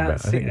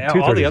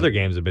 All the other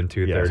games have been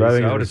 2:30, Yeah, so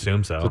I would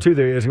assume so. So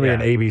 2:30 is going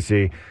to be an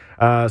ABC.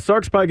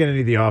 Sark's probably going to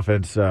need the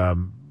offense.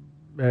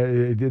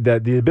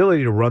 That the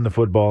ability to run the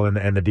football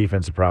and the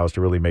defensive prowess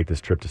to really make this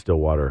trip to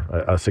Stillwater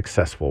a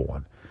successful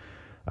one.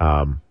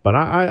 But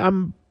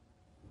I'm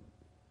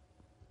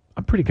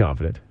pretty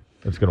confident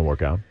it's going to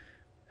work out.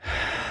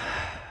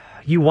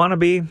 You want to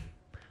be,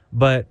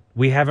 but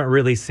we haven't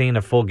really seen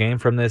a full game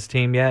from this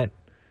team yet.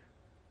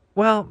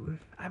 Well,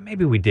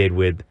 maybe we did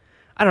with,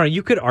 I don't know.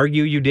 You could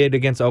argue you did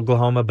against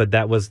Oklahoma, but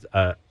that was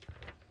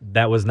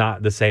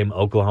not the same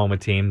Oklahoma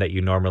team that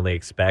you normally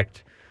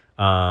expect.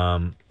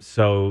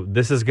 So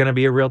this is going to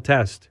be a real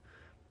test,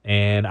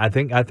 and I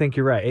think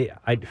you're right.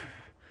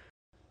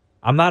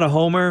 I'm not a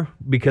homer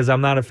because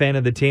I'm not a fan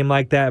of the team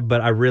like that,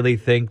 but I really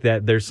think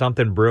that there's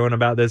something brewing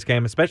about this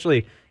game,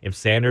 especially if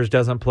Sanders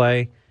doesn't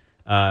play.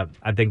 I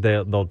think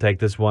they'll take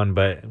this one,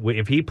 but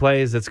if he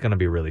plays, it's going to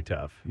be really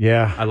tough.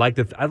 Yeah, I like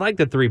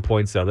the 3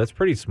 points though. That's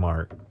pretty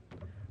smart.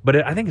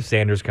 But I think if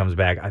Sanders comes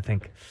back, I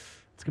think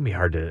it's going to be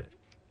hard to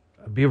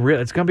be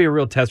it's going to be a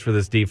real test for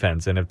this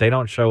defense, and if they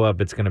don't show up,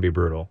 it's going to be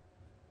brutal.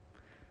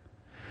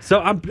 So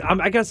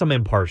I guess I'm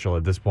impartial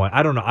at this point.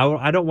 I don't know.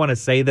 I don't want to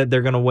say that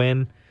they're going to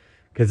win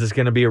because it's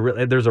going to be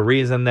there's a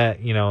reason that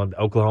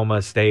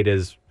Oklahoma State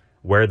is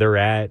where they're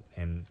at,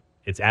 and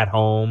it's at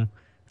home.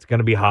 It's going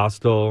to be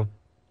hostile.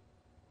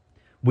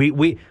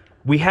 We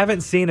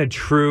haven't seen a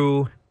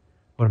true.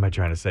 What am I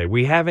trying to say?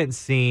 We haven't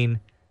seen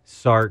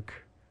Sark.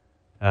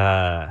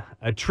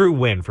 A true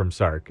win from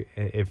Sark,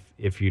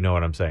 if you know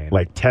what I'm saying.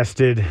 Like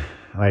tested,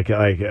 like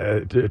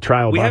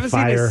trial by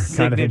fire,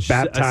 kind of thing,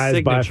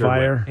 baptized by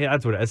fire. Win. Yeah,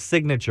 that's what a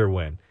signature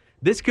win.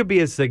 This could be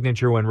a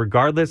signature win,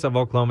 regardless of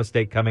Oklahoma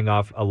State coming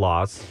off a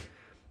loss.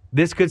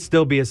 This could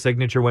still be a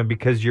signature win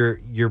because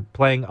you're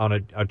playing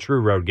on a true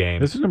road game.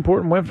 This is an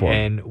important win for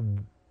him.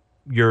 And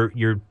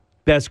your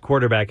best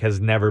quarterback has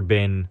never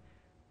been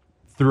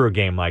through a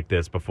game like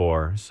this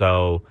before,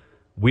 so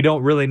we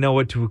don't really know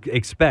what to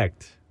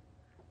expect.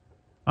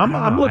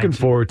 I'm looking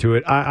forward to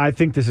it. I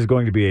think this is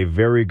going to be a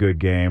very good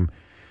game.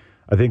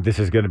 I think this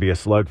is going to be a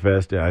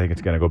slugfest, and I think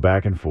it's going to go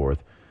back and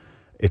forth.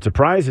 It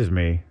surprises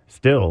me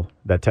still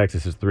that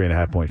Texas is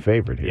 3.5-point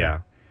favorite here. Yeah,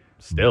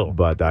 still.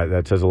 But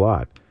that says a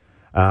lot.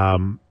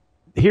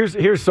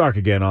 Here's Sark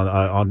again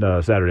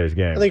on Saturday's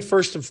game. I think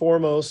first and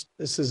foremost,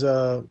 this is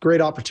a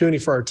great opportunity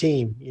for our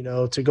team,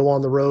 to go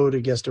on the road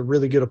against a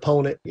really good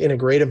opponent in a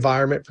great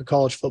environment for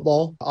college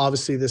football.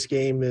 Obviously, this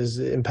game is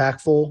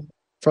impactful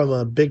from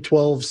a Big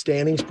 12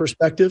 standings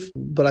perspective,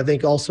 but I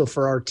think also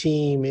for our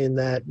team in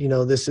that,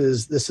 this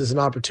is an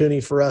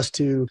opportunity for us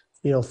to,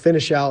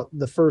 finish out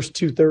the first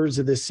 2/3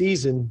 of this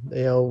season,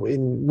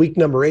 in week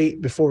number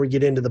 8 before we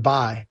get into the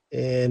bye.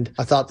 And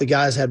I thought the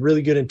guys had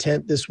really good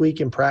intent this week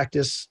in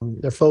practice.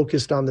 They're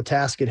focused on the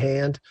task at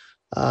hand.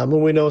 And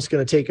we know it's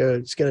going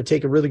to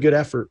take a really good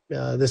effort.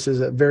 This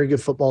is a very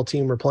good football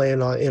team we're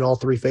playing in all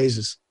 3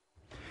 phases.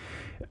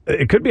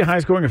 It could be a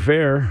high-scoring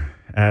affair,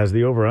 as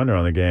the over-under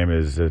on the game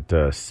is at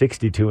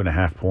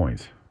 62.5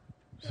 points.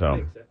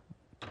 So,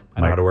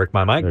 I know how to work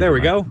my mic. There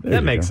we go.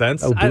 That makes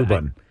sense. Oh, blue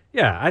button.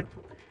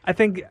 I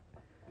think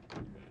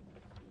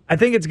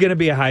it's going to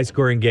be a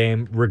high-scoring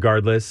game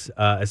regardless,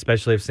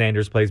 especially if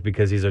Sanders plays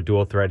because he's a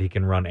dual threat. He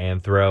can run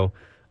and throw.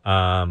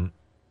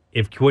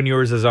 If Quinn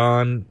Ewers is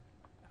on,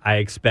 I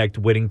expect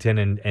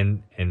Whittington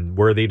and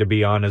Worthy to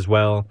be on as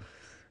well.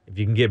 If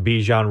you can get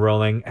Bijan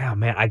rolling, oh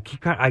man, I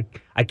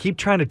keep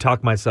trying to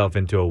talk myself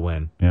into a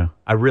win. Yeah,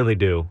 I really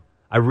do.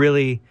 I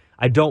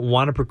don't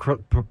want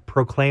to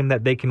proclaim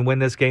that they can win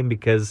this game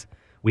because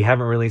we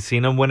haven't really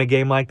seen them win a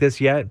game like this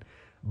yet.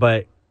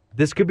 But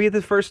this could be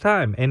the first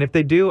time, and if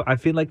they do, I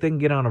feel like they can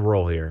get on a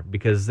roll here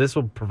because this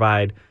will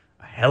provide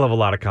a hell of a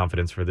lot of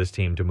confidence for this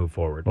team to move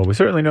forward. Well, we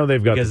certainly know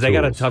they've got because the they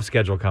tools. got a tough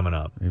schedule coming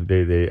up.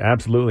 They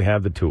absolutely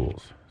have the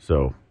tools.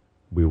 So.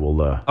 We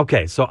will.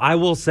 Okay, so I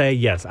will say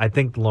yes. I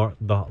think the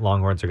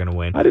Longhorns are going to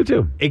win. I do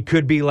too. It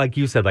could be like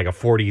you said, like a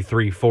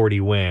 43-40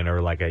 win, or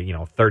like a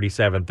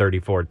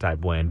 37-34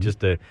 type win,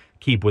 just to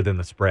keep within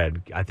the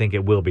spread. I think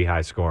it will be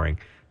high scoring.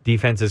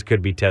 Defenses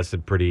could be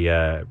tested pretty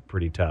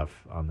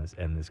tough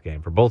in this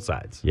game for both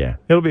sides. Yeah,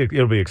 it'll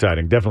be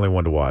exciting. Definitely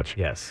one to watch.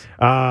 Yes.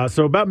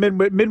 So about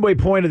midway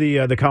point of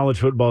the college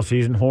football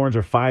season, Horns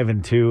are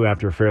 5-2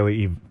 after a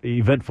fairly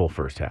eventful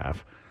first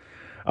half.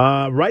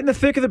 Right in the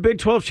thick of the Big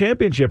 12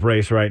 championship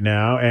race right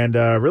now, and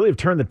really have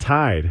turned the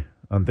tide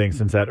on things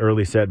since that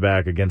early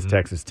setback against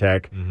Texas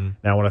Tech. Mm-hmm.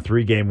 Now on a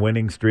 3-game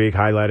winning streak,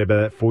 highlighted by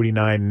that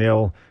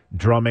 49-0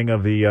 drumming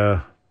of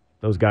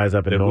those guys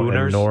up in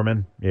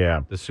Norman.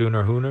 Yeah. The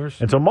Sooner Hooners.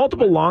 And so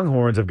multiple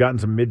Longhorns have gotten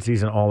some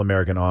midseason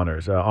All-American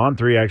honors.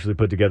 On3 actually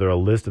put together a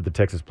list of the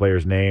Texas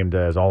players named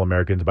as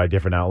All-Americans by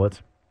different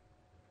outlets.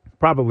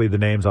 Probably the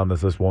names on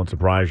this list won't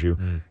surprise you.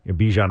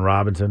 Bijan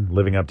Robinson,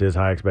 living up to his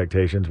high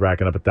expectations,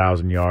 racking up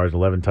 1,000 yards,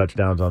 11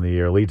 touchdowns on the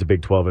year, leads the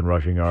Big 12 in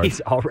rushing yards. He's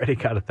already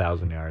got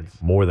 1,000 yards.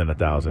 More than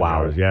 1,000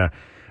 yards, yeah.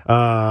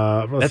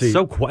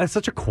 That's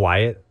such a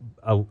quiet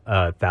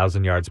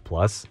 1,000 yards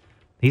plus.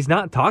 He's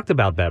not talked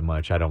about that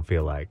much, I don't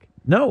feel like.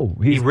 No.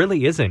 He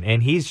really isn't,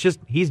 and he's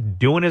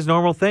doing his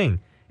normal thing.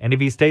 And if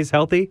he stays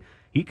healthy,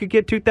 he could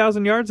get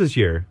 2,000 yards this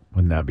year.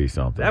 Wouldn't that be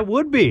something? That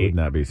would be. Wouldn't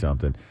that be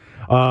something?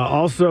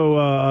 Also,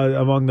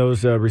 among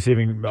those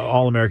receiving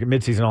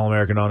midseason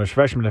All-American honors,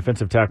 freshman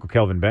defensive tackle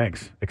Kelvin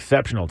Banks,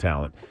 exceptional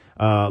talent.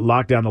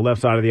 Locked down the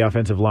left side of the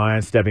offensive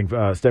line, stepping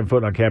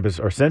foot on campus,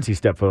 or since he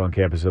stepped foot on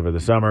campus over the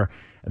summer.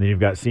 And then you've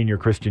got senior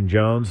Christian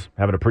Jones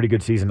having a pretty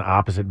good season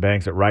opposite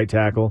Banks at right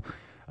tackle.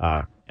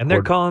 And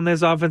they're calling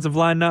this offensive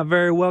line not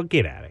very well.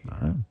 Get at it.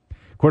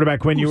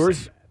 Quarterback Quinn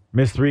Ewers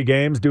missed 3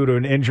 games due to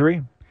an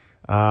injury.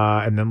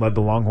 And then led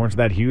the Longhorns to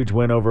that huge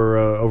win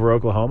over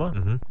Oklahoma.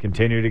 Mm-hmm.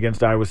 Continued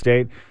against Iowa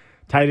State.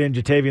 Tight end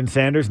Jatavian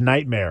Sanders,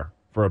 nightmare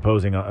for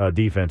opposing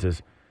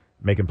defenses,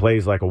 making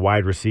plays like a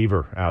wide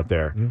receiver out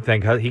there.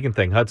 He can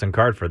thank Hudson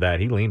Card for that.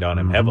 He leaned on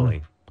him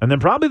heavily. And then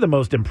probably the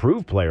most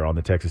improved player on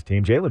the Texas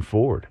team, Jalen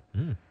Ford,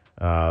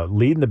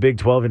 leading the Big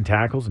 12 in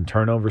tackles and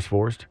turnovers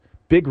forced.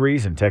 Big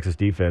reason Texas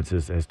defense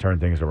has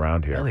turned things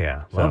around here. Hell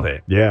yeah. Love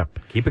it. Yeah.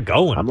 Keep it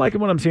going. I'm liking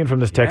what I'm seeing from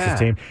this Texas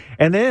team.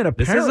 And then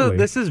apparently...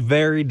 This is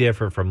very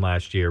different from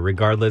last year,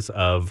 regardless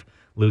of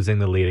losing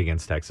the lead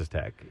against Texas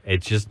Tech.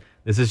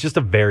 This is just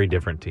a very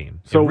different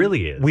team. So it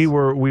really is. We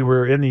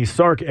were in the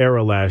Sark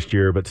era last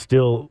year, but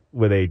still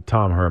with a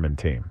Tom Herman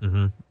team.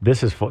 Mm-hmm.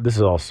 This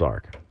is all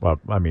Sark. Well,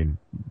 I mean,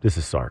 this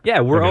is Sark. Yeah,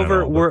 we're Maybe not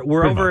over. all, but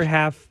We're pretty over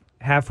much.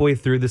 halfway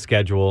through the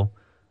schedule.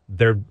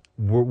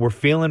 We're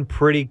feeling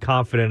pretty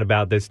confident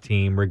about this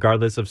team,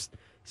 regardless of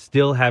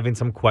still having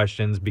some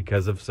questions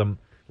because of some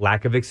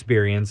lack of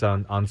experience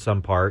on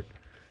some part.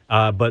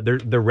 But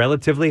they're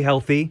relatively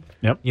healthy.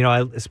 Yep. You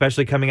know,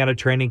 especially coming out of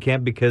training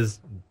camp because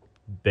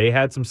they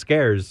had some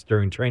scares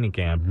during training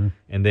camp,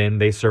 and then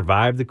they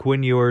survived the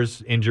Quinn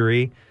Ewers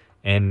injury,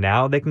 and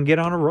now they can get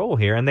on a roll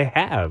here, and they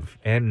have.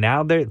 And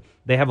now they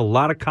have a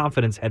lot of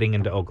confidence heading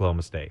into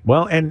Oklahoma State.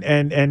 Well,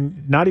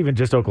 and not even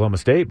just Oklahoma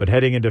State, but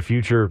heading into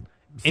future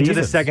seasons.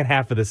 Into the second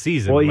half of the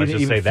season, Well, let's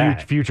just say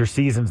that. future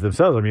seasons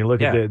themselves. I mean,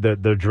 look Yeah. at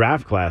the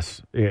draft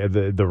class.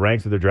 The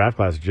ranks of the draft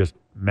class is just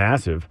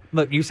massive.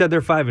 Look, you said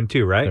they're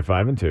 5-2, right? They're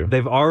 5-2.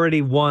 They've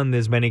already won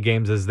as many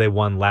games as they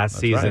won last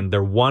season. right.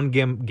 They're one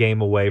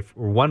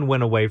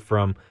win away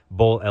from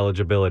bowl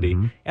eligibility,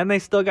 and they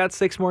still got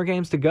 6 more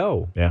games to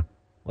go. Yeah.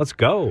 Let's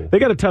go. They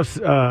got a tough.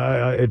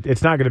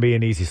 It's not going to be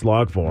an easy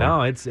slog for them.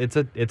 No, it's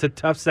a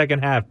tough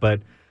second half,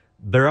 but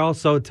they're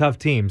also a tough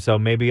team. So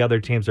maybe other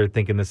teams are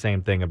thinking the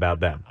same thing about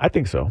them. I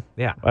think so.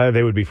 Yeah,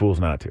 They would be fools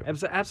not to.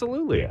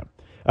 absolutely. Yeah.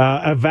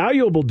 A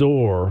valuable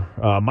door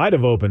might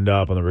have opened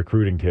up on the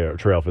recruiting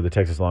trail for the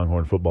Texas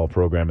Longhorn football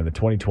program in the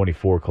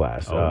 2024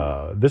 class.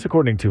 This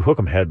according to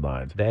Hook'em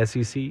Headlines. The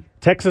SEC.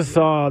 Texas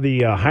saw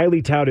the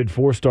highly touted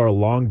 4-star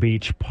Long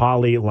Beach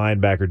Poly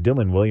linebacker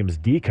Dylan Williams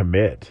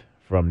decommit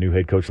from new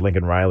head coach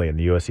Lincoln Riley and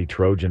the USC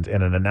Trojans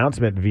in an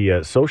announcement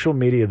via social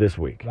media this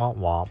week. Womp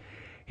womp.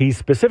 He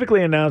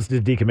specifically announced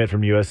his decommit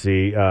from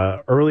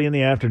USC early in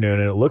the afternoon,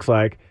 and it looks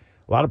like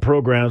a lot of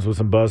programs with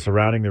some buzz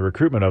surrounding the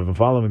recruitment of him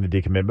following the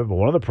decommitment, but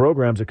one of the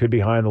programs that could be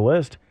high on the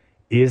list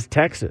is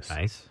Texas.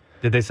 Nice.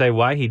 Did they say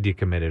why he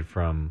decommitted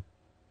from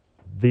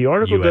The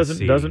article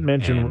USC doesn't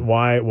mention and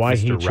why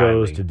he Mr.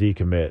 chose Riley. to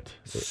decommit.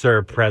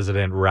 Sir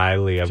President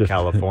Riley of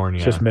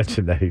California? Just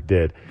mentioned that he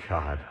did.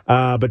 God.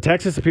 But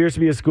Texas appears to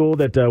be a school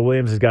that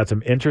Williams has got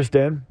some interest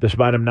in,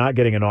 despite him not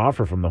getting an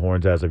offer from the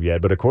Horns as of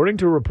yet. But according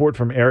to a report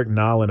from Eric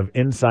Nolan of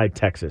Inside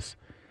Texas,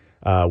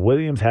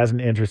 Williams has an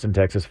interest in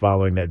Texas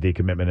following that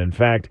decommitment. In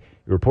fact,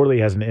 he reportedly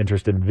has an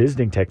interest in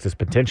visiting Texas,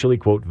 potentially,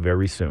 quote,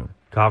 very soon.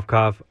 Cough,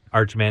 cough.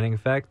 Arch Manning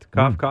effect?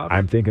 Cough, cough?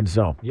 I'm thinking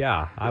so.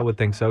 Yeah, I would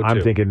think so, too.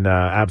 I'm thinking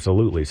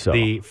absolutely so.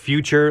 The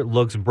future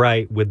looks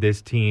bright with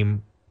this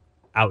team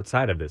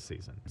outside of this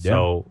season. Yeah.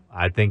 So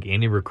I think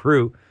any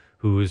recruit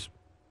who's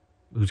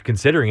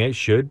considering it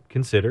should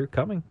consider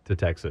coming to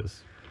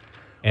Texas.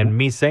 And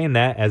me saying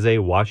that as a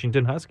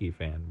Washington Husky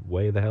fan,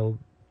 way the hell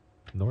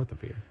north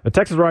of here.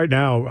 Texas right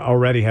now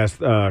already has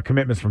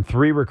commitments from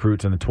 3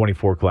 recruits in the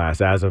 24 class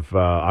as of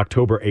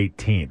October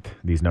 18th.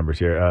 These numbers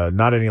here.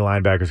 Not any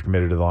linebackers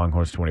committed to the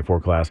Longhorns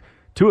 24 class.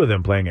 2 of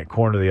them playing at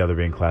corner, the other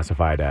being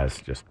classified as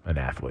just an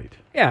athlete.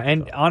 Yeah,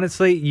 and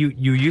honestly, you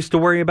used to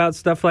worry about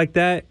stuff like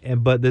that,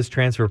 but this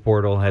transfer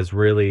portal has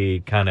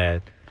really kind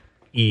of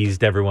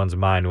eased everyone's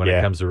mind when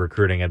it comes to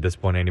recruiting at this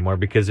point anymore.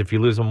 Because if you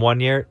lose them one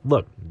year,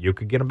 look, you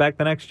could get them back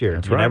the next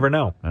year. You never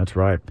know. That's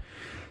right.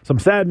 Some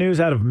sad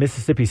news out of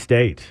Mississippi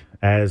State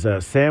as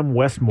Sam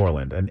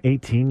Westmoreland, an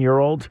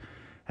 18-year-old,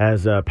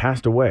 has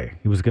passed away.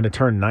 He was going to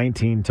turn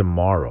 19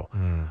 tomorrow.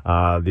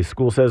 The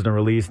school says in a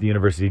release, the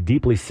university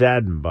deeply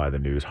saddened by the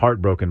news,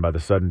 heartbroken by the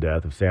sudden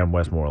death of Sam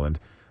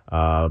Westmoreland.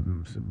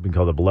 Been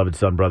called a beloved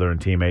son, brother, and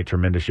teammate,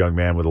 tremendous young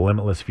man with a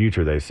limitless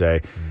future, they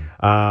say.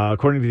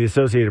 According to the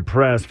Associated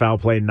Press, foul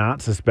play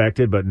not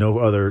suspected, but no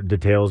other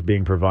details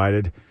being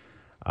provided.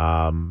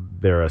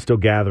 They're still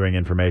gathering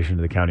information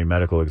to the county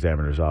medical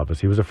examiner's office.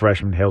 He was a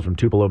freshman, hails from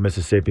Tupelo,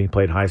 Mississippi,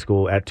 played high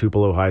school at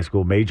Tupelo High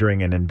School,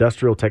 majoring in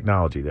industrial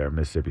technology there at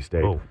Mississippi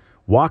State. Oh.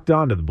 Walked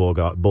on to the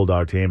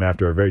Bulldog team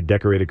after a very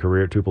decorated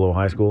career at Tupelo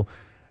High School,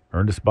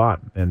 earned a spot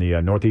in the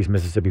Northeast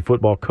Mississippi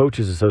Football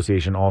Coaches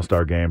Association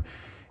All-Star Game,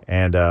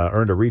 and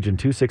earned a Region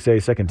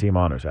 2-6A second-team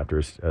honors after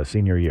his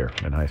senior year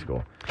in high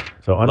school.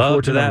 So Love to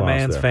unfortunate that loss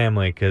man's there.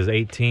 family, because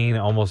 18,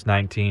 almost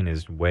 19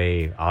 is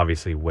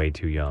obviously way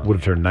too young. Would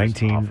have turned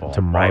Just 19 awful.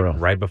 tomorrow.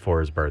 Right before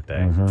his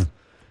birthday.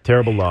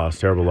 Terrible loss.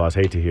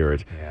 Hate to hear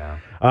it. Yeah.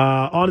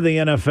 On to the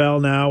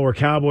NFL now, where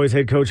Cowboys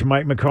head coach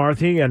Mike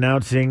McCarthy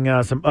announcing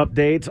some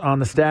updates on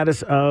the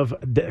status of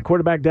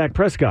quarterback Dak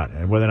Prescott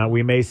and whether or not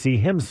we may see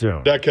him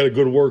soon. Dak had a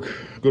good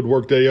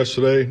work day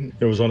yesterday.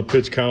 It was on a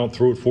pitch count,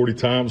 threw it 40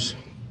 times.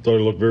 Thought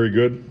he looked very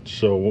good.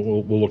 So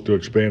we'll look to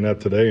expand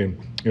that today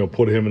and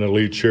put him in the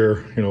lead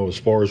chair. As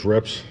far as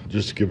reps,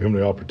 just to give him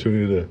the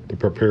opportunity to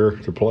prepare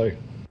to play.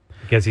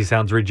 Guess he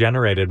sounds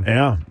regenerated.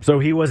 Yeah. So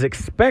he was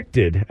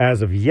expected,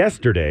 as of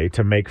yesterday,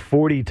 to make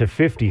 40 to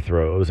 50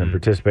 throws and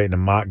participate in a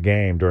mock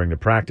game during the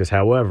practice.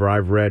 However,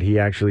 I've read he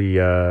actually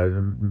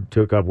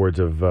took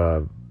upwards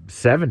of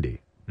 70,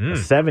 a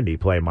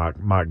 70-play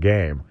mock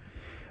game,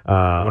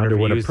 wonder if he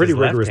underwent a used pretty his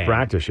left rigorous hand.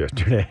 practice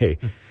yesterday.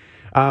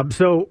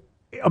 So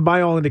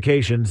by all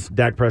indications,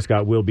 Dak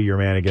Prescott will be your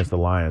man against the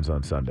Lions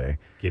on Sunday.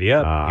 Giddy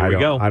up. Here we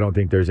go. I don't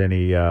think there's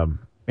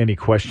any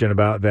question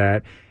about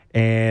that.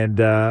 And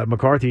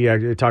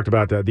McCarthy talked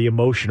about the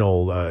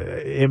emotional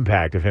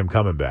impact of him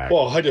coming back.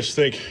 Well, I just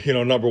think,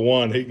 number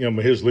one,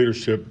 his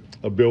leadership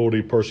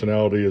ability,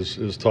 personality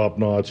is top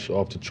notch,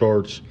 off the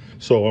charts.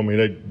 So,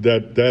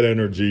 that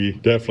energy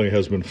definitely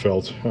has been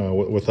felt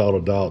without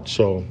a doubt.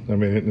 So,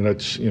 and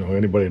that's,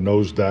 anybody who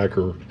knows Dak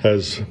or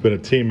has been a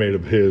teammate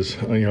of his,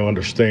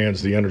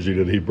 understands the energy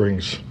that he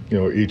brings,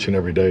 each and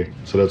every day.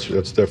 So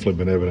that's definitely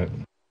been evident.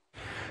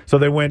 So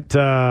they went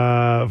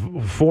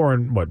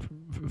 4-1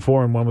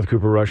 with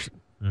Cooper Rush.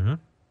 3-1.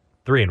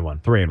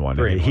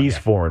 3-1. He's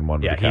 4-1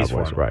 with the Cowboys, he's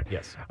 4-1. right?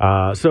 Yes.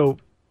 So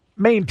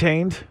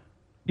maintained.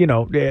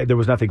 There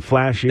was nothing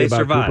flashy They about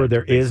survived, Cooper.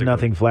 There is basically.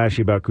 nothing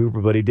flashy about Cooper,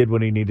 but he did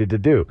what he needed to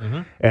do.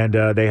 And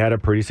they had a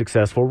pretty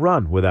successful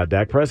run without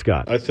Dak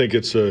Prescott. I think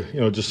it's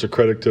just a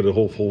credit to the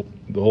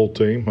whole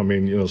team.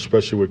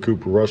 Especially what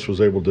Cooper Rush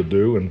was able to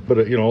do,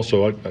 but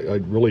also I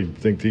really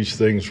think these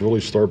things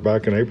really start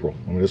back in April.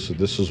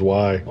 This is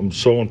why I'm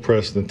so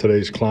impressed in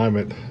today's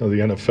climate of the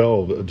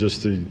NFL,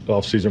 just the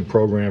offseason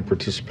program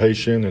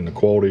participation and the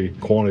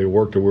quantity of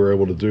work that we're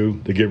able to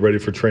do to get ready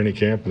for training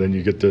camp, and then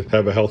you get to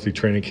have a healthy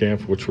training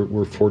camp, which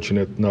we're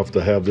fortunate enough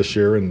to have this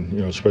year, and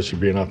especially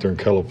being out there in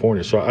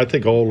California. So I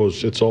think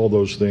it's all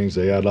those things,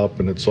 they add up,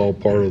 and it's all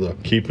part of the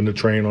keeping the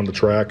train on the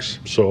tracks.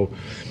 So,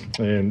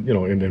 and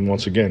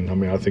once again,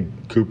 I think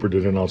Cooper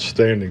did an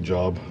outstanding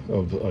job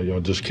of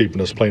just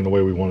keeping us playing the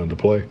way we wanted to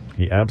play.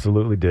 He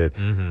absolutely did.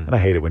 And I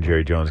hate it when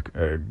Jerry Jones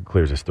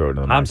clears his throat.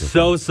 I'm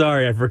so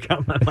sorry. I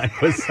forgot my mic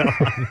was on.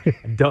 I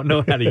don't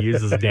know how to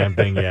use this damn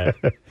thing yet.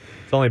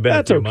 It's only been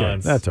a few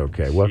months. That's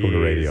okay. Welcome to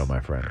radio,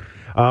 my friend.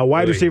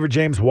 Wide receiver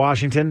James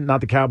Washington,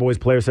 not the Cowboys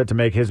player, set to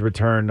make his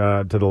return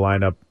to the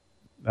lineup.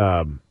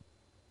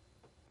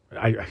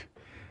 I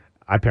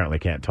apparently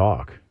can't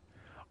talk.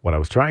 What I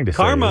was trying to say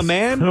Karma, is,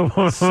 man.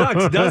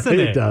 Sucks, doesn't it?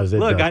 It does.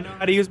 Look, I know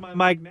how to use my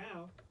mic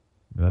now.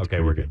 That's Okay,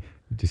 creepy. we're good.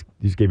 You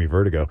just gave me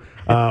vertigo.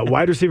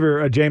 Wide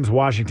receiver James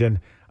Washington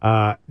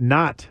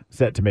not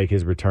set to make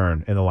his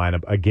return in the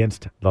lineup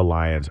against the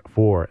Lions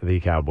for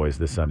the Cowboys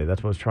this Sunday.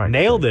 That's what I was trying to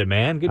say. Nailed it,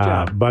 man. Good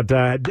job. But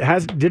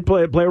did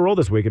play a role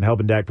this week in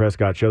helping Dak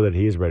Prescott show that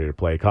he is ready to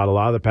play. Caught a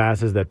lot of the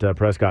passes that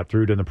Prescott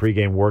threw during the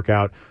pregame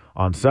workout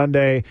on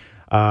Sunday,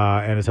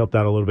 and has helped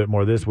out a little bit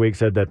more this week.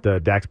 Said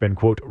that Dak's been,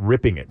 quote,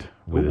 ripping it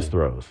with his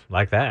throws.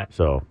 Like that.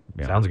 So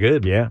yeah. Sounds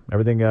good. Yeah,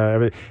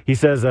 everything. He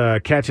says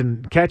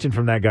catching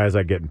from that guy is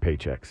like getting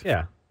paychecks.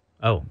 Yeah.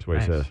 Oh, That's what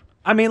he says.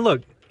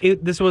 Look,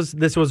 this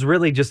was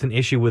really just an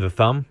issue with a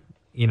thumb.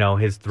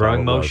 His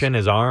throwing motion,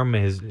 his arm,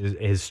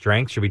 his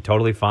strength should be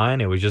totally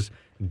fine. It was just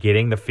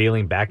getting the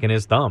feeling back in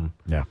his thumb.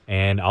 Yeah.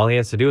 And all he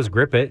has to do is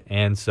grip it,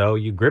 and so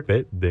you grip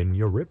it, then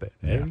you rip it.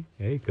 Yeah.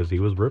 Hey, because he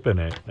was ripping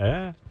it.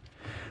 Yeah.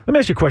 Let me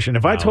ask you a question.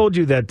 If I told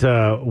you that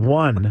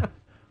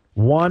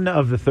one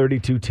of the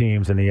 32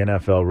 teams in the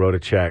NFL wrote a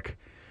check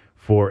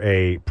for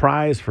a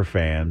prize for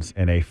fans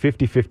in a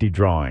 50-50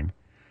 drawing,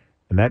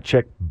 and that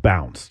check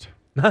bounced,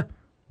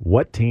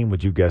 what team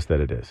would you guess that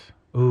it is?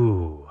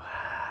 Ooh,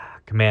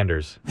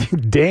 Commanders.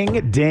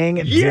 Ding,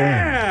 ding,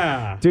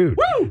 Yeah! ding.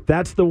 Dude,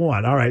 that's the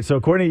one. All right, so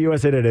according to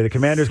USA Today, the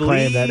Commanders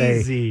claim that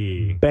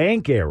Sleazy. a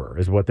bank error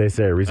is what they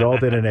say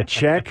resulted in a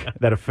check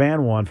that a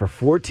fan won for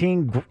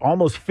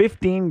almost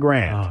 15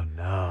 grand. Oh,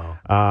 no.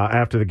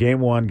 After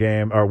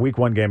the week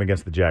one game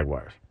against the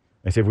Jaguars.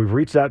 They said, we've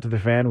reached out to the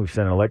fan. We've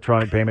sent an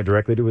electronic payment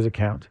directly to his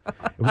account.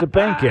 It was a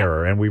bank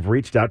error, and we've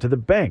reached out to the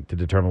bank to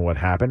determine what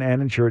happened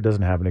and ensure it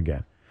doesn't happen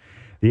again.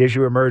 The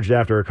issue emerged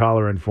after a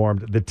caller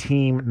informed the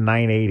Team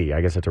 980,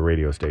 I guess that's a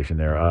radio station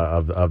there,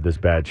 of this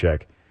bad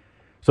check.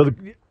 So,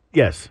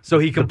 yes. So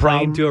he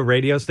complained to a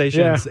radio station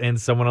Yeah. and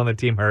someone on the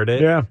team heard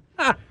it? Yeah.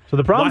 So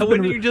the problem Why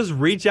wouldn't you just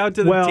reach out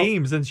to the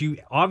team since you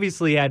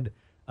obviously had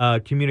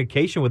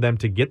communication with them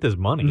to get this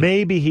money?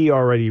 Maybe he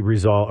already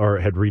resolved or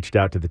had reached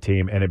out to the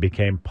team and it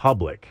became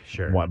public.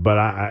 Sure.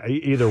 But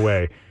either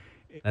way,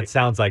 That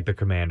sounds like the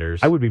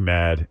Commanders. I would be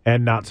mad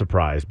and not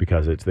surprised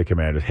because it's the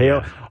Commanders.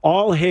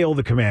 All hail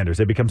the Commanders.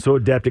 They become so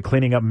adept at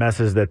cleaning up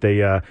messes that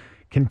they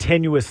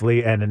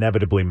continuously and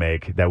inevitably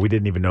make that we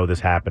didn't even know this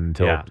happened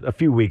until a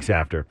few weeks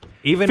after.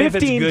 Even if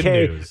it's good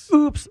news.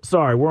 Oops,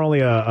 sorry, we're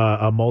only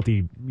a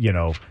multi,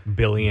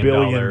 billion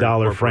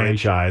dollar corporation.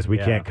 franchise. We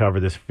can't cover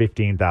this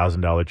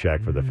 $15,000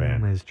 check for the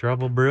fan. Is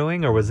trouble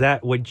brewing, or was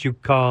that what you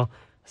call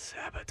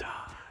sabotage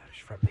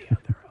from the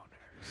other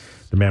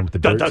owners? The man with the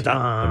dirt. Dun, dun,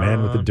 dun. The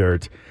man with the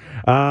dirt.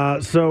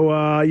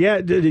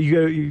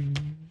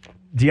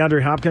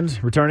 DeAndre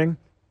Hopkins returning.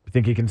 You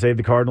think he can save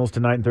the Cardinals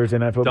tonight in Thursday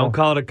Night Football? Don't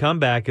call it a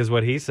comeback, is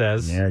what he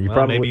says. Yeah,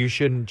 maybe you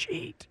shouldn't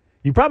cheat.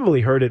 You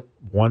probably heard it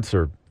once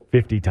or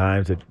 50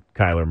 times that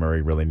Kyler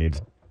Murray really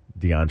needs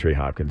DeAndre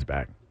Hopkins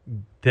back.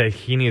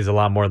 He needs a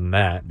lot more than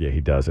that. Yeah, he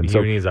does. And He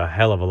so, needs a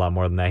hell of a lot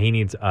more than that. He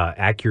needs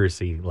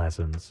accuracy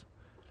lessons.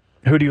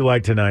 who do you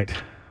like tonight?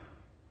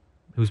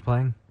 Who's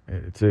playing?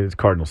 It's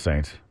Cardinals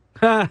Saints.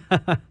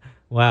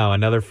 Wow,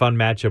 another fun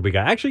matchup we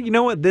got. Actually, you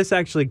know what? This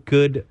actually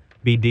could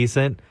be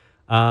decent.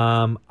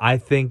 I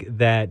think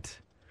that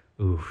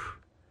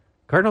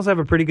Cardinals have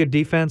a pretty good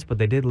defense, but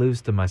they did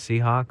lose to my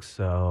Seahawks,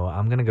 so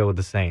I'm going to go with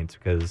the Saints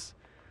because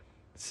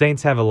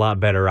Saints have a lot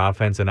better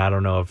offense, and I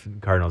don't know if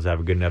Cardinals have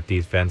a good enough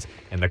defense.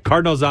 And the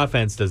Cardinals'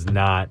 offense does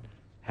not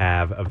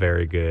have a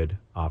very good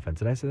offense.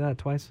 Did I say that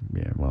twice?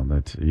 Yeah, well,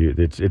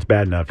 it's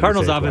bad enough.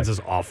 Cardinals' offense is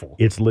awful.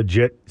 It's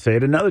legit. Say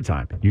it another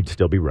time. You'd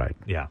still be right.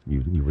 Yeah.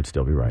 You would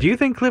still be right. Do you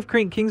think Cliff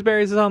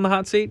Kingsbury is on the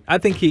hot seat? I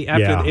think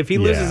if he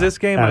loses this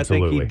game,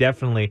 absolutely. I think he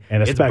definitely,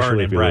 and especially it's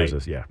burning if he bright.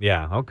 loses, yeah.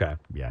 Yeah, okay.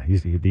 Yeah,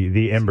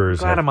 the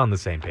embers. Glad I'm on the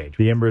same page.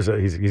 The embers,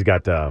 he's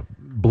got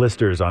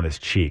blisters on his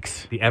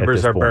cheeks. The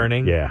embers are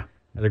burning? Yeah.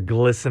 They're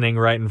glistening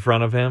right in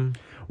front of him.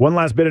 One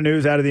last bit of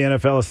news out of the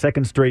NFL. A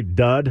second straight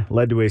dud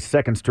led to a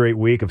second straight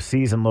week of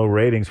season-low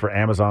ratings for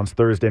Amazon's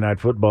Thursday Night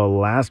Football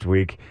last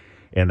week.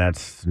 And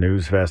that's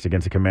Snooze Fest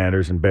against the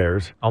Commanders and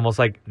Bears. Almost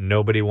like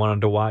nobody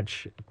wanted to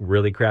watch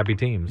really crappy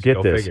teams. Get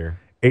Go this. figure.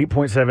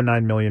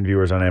 8.79 million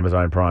viewers on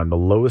Amazon Prime, the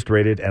lowest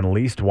rated and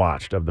least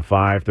watched of the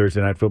 5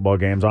 Thursday Night Football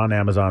games on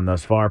Amazon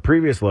thus far.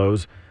 Previous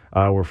lows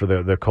were for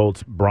the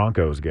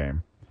Colts-Broncos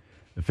game.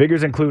 The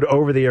figures include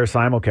over-the-air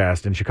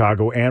simulcast in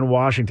Chicago and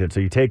Washington. So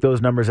you take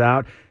those numbers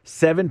out,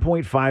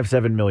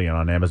 7.57 million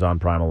on Amazon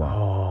Prime alone.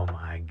 Oh,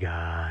 my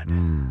God.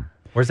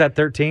 Where's that,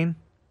 13?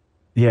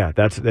 Yeah,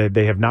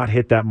 they have not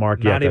hit that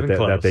mark Not yet even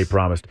close. that they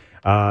promised.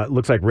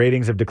 Looks like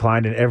ratings have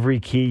declined in every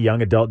key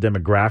young adult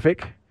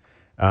demographic.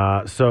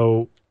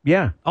 So,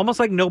 yeah. Almost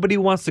like nobody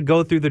wants to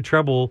go through the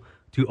trouble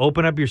to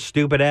open up your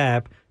stupid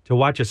app to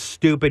watch a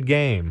stupid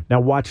game.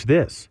 Now watch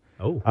this.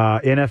 Oh.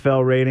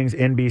 NFL ratings,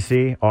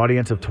 NBC,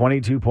 audience of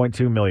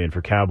 22.2 million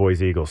for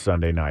Cowboys-Eagles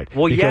Sunday night.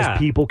 Well, because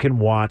people can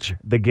watch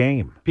the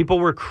game. People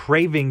were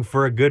craving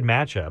for a good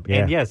matchup. Yeah.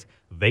 And yes,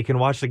 they can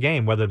watch the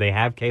game whether they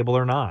have cable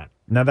or not.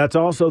 Now, that's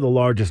also the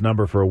largest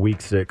number for a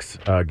Week 6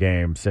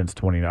 game since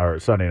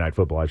Sunday Night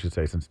Football, I should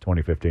say, since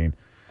 2015.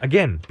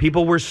 Again,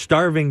 people were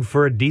starving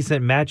for a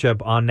decent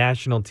matchup on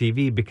national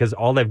TV because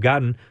all they've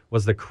gotten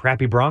was the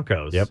crappy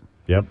Broncos. Yep.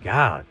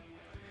 God.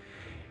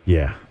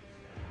 Yeah.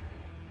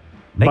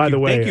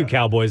 Thank you,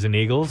 Cowboys and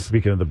Eagles.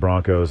 Speaking of the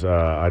Broncos,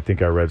 I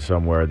think I read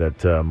somewhere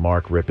that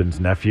Mark Rippon's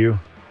nephew,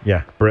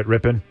 Brett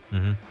Rippon,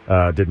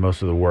 did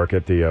most of the work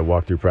at the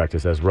walkthrough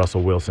practice as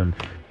Russell Wilson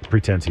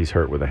pretends he's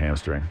hurt with a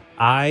hamstring.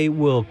 I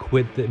will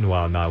quit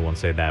well, no, I won't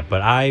say that,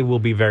 but I will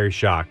be very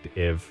shocked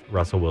if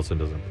Russell Wilson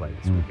doesn't play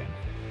this weekend.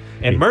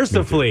 And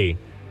mercifully,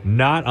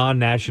 not on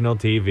national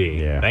TV.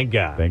 Yeah. Thank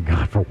God. Thank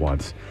God for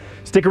once.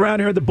 Stick around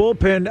here at the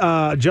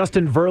bullpen.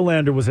 Justin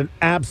Verlander was an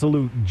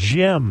absolute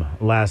gem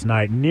last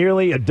night.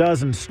 Nearly a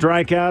dozen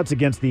strikeouts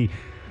against the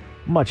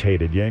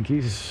much-hated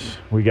Yankees.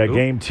 We got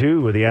Game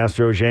 2 with the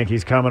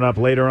Astros-Yankees coming up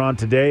later on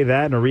today.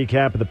 That and a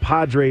recap of the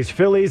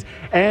Padres-Phillies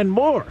and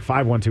more.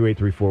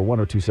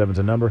 512-834-1027 is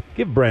the number.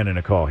 Give Brandon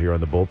a call here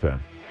on the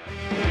bullpen.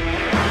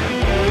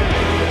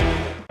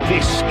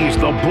 This is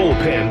the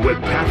Bullpen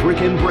with Patrick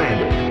and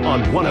Brandon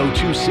on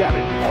 102.7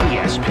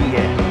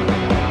 ESPN.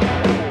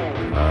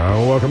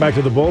 Welcome back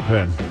to the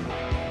bullpen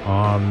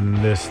on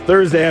this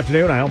Thursday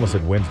afternoon. I almost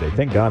said Wednesday.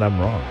 Thank God I'm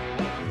wrong.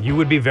 You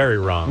would be very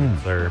wrong,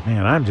 sir.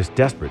 Man, I'm just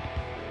desperate.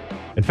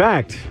 In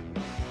fact,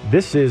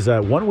 this is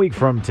 1 week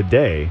from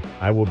today.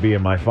 I will be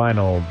in my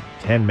final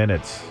 10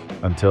 minutes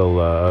until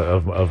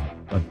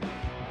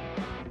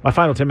my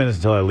final 10 minutes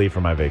until I leave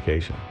for my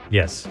vacation.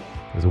 Yes.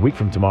 Because a week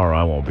from tomorrow,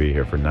 I won't be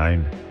here for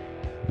nine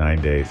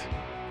days.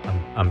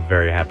 I'm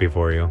very happy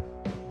for you.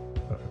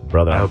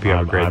 Brother, I hope you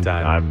have a great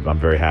time. I'm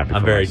very happy.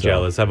 I'm very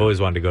jealous. I've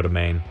always wanted to go to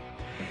Maine.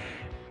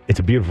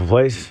 It's a beautiful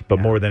place, but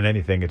more than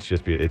anything, it's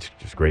just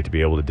great to be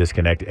able to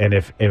disconnect. And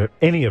if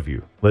any of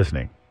you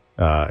listening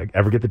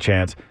ever get the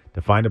chance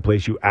to find a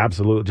place you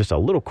absolutely, just a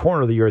little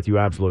corner of the earth you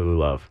absolutely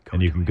love,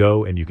 and you can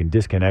go and you can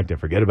disconnect and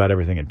forget about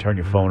everything and turn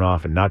your phone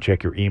off and not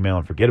check your email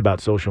and forget about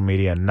social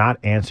media and not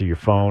answer your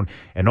phone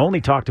and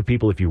only talk to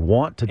people if you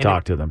want to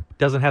talk to them.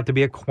 Doesn't have to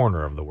be a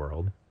corner of the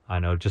world. I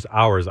know just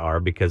ours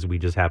are because we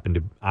just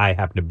I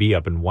happen to be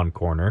up in one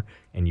corner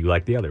and you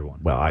like the other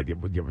one. Well,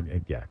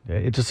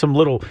 it's just a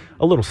little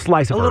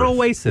slice of earth. A little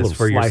oasis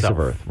for slice yourself. of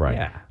earth,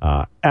 right?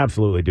 Yeah.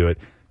 Absolutely do it.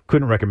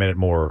 Couldn't recommend it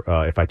more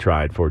if I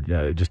tried for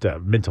just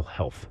mental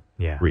health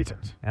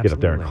reasons. Absolutely. Get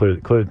up there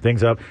and clear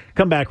things up,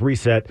 come back,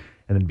 reset,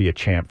 and then be a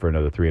champ for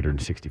another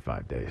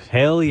 365 days.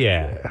 Hell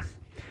yeah.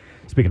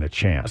 Speaking of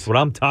champs. That's what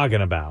I'm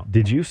talking about.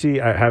 Did you see,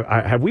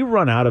 have we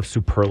run out of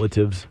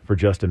superlatives for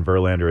Justin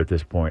Verlander at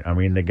this point? I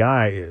mean, the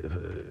guy,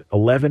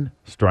 11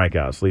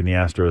 strikeouts, leading the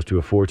Astros to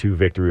a 4-2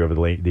 victory over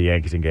the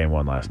Yankees in Game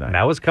 1 last night.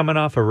 That was coming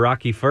off a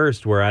rocky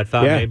first where I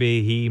thought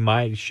maybe he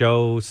might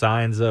show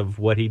signs of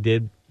what he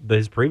did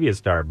his previous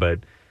start, but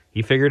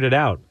he figured it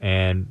out,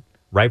 and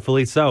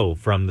rightfully so,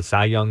 from the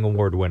Cy Young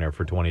Award winner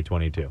for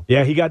 2022.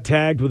 Yeah, he got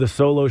tagged with a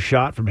solo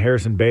shot from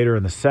Harrison Bader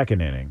in the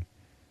second inning.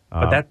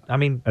 But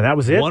and that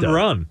was it. One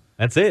run.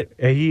 That's it.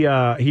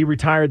 He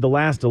retired the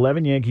last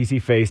 11 Yankees he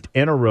faced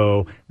in a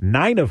row,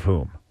 9 of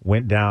whom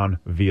went down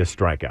via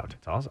strikeout.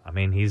 It's awesome. I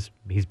mean, he's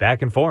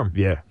back in form.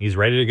 Yeah. He's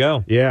ready to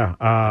go. Yeah.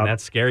 And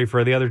that's scary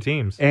for the other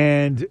teams.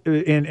 And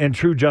in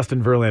true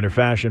Justin Verlander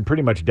fashion,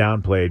 pretty much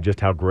downplayed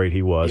just how great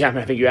he was. Yeah,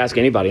 I think you ask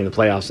anybody in the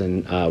playoffs,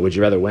 and would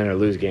you rather win or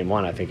lose game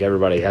one? I think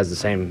everybody has the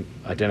same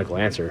identical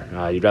answer.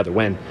 You'd rather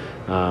win.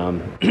 In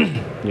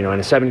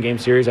a 7-game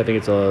series, I think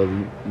it's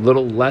a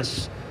little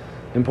less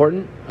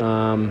important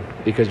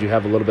because you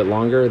have a little bit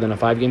longer than a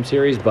 5-game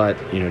series. But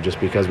just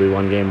because we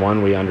won game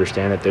one, we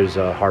understand that there's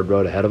a hard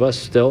road ahead of us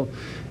still,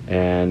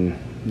 and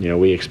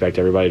we expect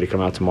everybody to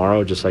come out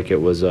tomorrow just like it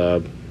was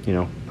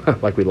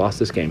like we lost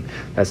this game.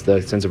 That's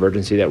the sense of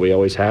urgency that we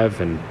always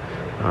have, and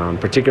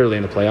particularly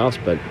in the playoffs.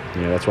 But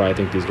that's why I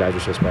think these guys are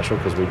so special,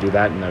 because we do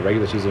that in the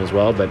regular season as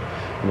well, but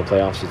in the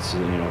playoffs it's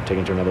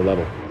taken to another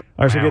level.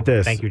 All right, so get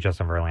this. Thank you,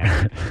 Justin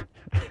Verlander.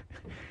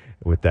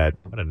 With that,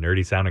 what a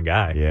nerdy sounding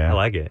guy. Yeah, I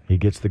like it. He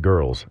gets the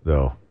girls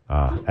though,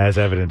 as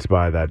evidenced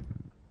by that.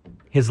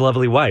 His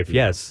lovely wife.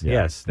 Yes,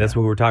 that's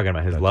what we were talking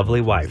about. His lovely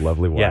wife. His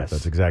lovely wife. Yes.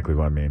 That's exactly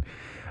what I mean.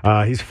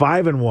 He's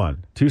 5-1,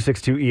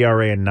 2.62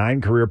 ERA, and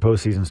 9 career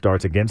postseason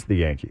starts against the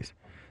Yankees.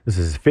 This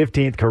is his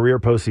 15th career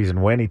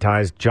postseason win. He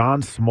ties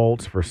John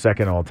Smoltz for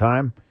second all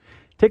time.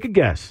 Take a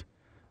guess.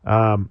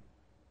 I'll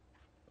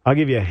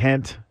give you a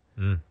hint.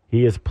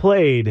 He has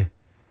played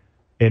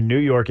in New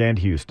York and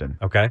Houston.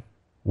 Okay.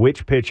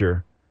 Which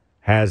pitcher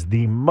has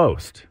the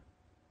most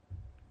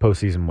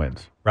postseason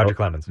wins? Roger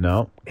Clemens.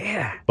 No.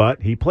 Yeah.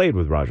 But he played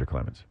with Roger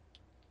Clemens.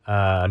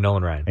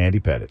 Nolan Ryan. Andy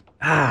Pettit.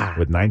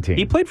 With 19.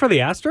 He played for the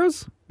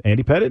Astros?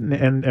 Andy Pettit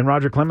and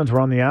Roger Clemens were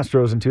on the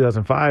Astros in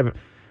 2005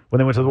 when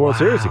they went to the World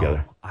Series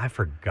together. I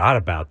forgot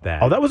about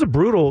that. Oh, that was a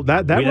brutal.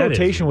 That That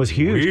rotation is was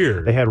huge.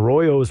 weird. They had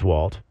Roy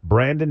Oswalt,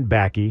 Brandon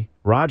Backey,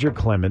 Roger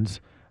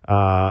Clemens,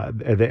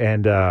 and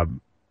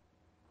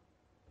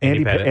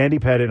Andy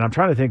Pettit. And I'm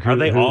trying to think who. Are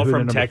they all who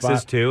from the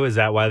Texas 5. too? Is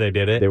that why they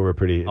did it? They were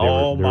pretty.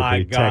 Oh they were my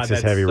pretty God, Texas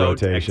that's heavy so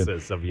rotation.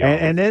 Texas of y'all.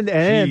 And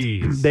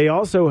Jeez. they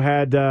also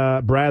had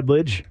Brad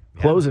Lidge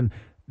closing.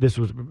 This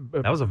was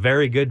that was a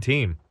very good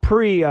team.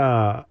 pre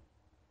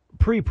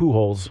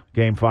Pujols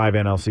Game 5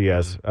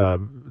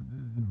 NLCS.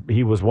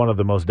 He was one of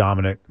the most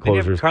dominant Didn't you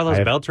have closers. Carlos I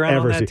have Beltran on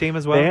ever that seen. team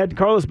as well? They had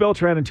Carlos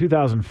Beltran in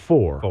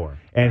 2004.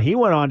 And he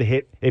went on to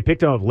hit. They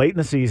picked him up late in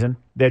the season.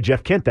 They had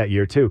Jeff Kent that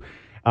year too.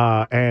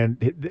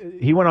 And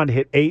he went on to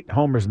hit 8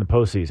 homers in the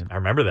postseason. I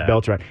remember that.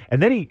 Beltran.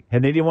 And then they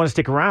didn't want to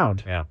stick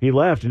around. Yeah. He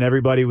left, and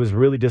everybody was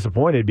really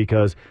disappointed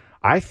because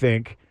I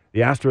think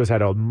the Astros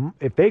had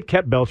if they'd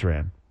kept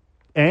Beltran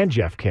and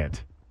Jeff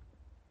Kent,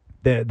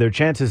 their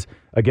chances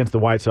against the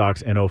White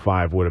Sox in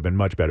 2005 would have been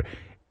much better.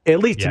 At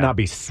least to not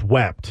be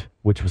swept,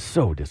 which was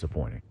so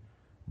disappointing.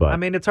 But I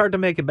mean, it's hard to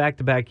make it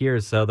back-to-back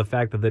years, so the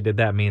fact that they did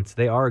that means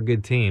they are a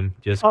good team.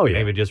 Just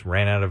maybe just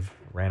ran out of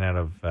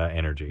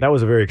energy. That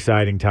was a very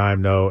exciting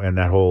time, though, and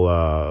that whole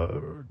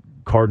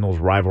Cardinals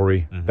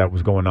rivalry that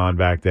was going on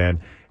back then.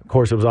 Of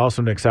course, it was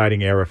also an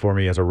exciting era for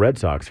me as a Red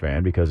Sox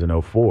fan because in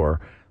 2004,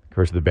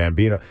 Curse of the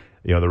Bambino,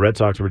 the Red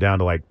Sox were down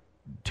to like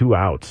 2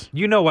 outs.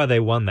 You know why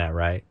they won that,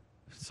 right?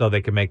 So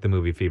they could make the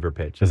movie Fever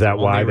Pitch. Is that the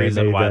why only they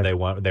reason made why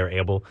that? they were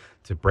able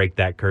to break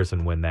that curse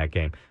and win that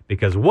game?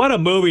 Because what a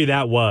movie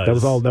that was!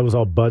 That was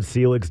all Bud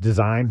Selig's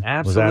design.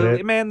 Absolutely, Was that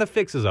it? man. The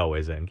fix is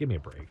always in. Give me a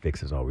break.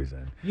 Fix is always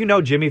in. You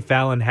know, Jimmy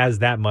Fallon has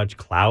that much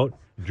clout.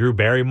 Drew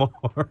Barrymore.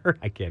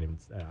 I can't even.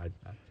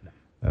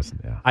 That's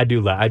I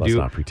do. Let's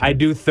not pretend. I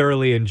do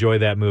thoroughly enjoy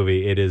that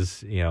movie. It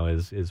is,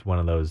 is one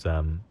of those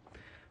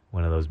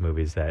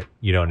movies that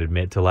you don't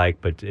admit to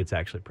like, but it's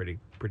actually pretty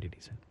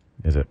decent.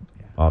 Is it?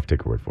 I'll have to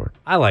take your word for it.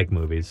 I like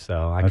movies,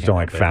 so I just don't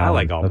like Fallon. I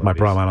like all That's movies. my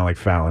problem. I don't like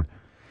Fallon.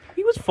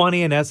 He was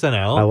funny in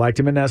SNL. I liked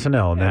him in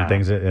SNL, and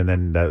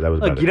then that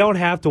was Look, about you it. don't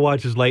have to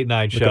watch his late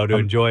night show to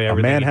enjoy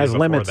everything. A man he has did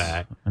before limits.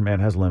 That. A man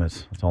has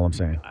limits. That's all I'm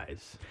saying.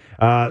 Nice.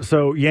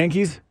 So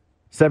Yankees,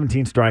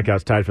 17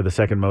 strikeouts, tied for the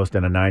second most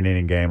in a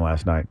 9-inning game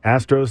last night.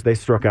 Astros, they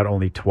struck out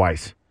only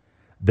twice.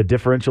 The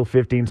differential,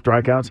 15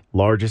 strikeouts,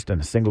 largest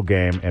in a single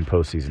game in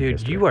postseason Dude,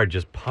 history. you are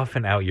just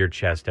puffing out your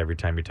chest every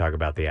time you talk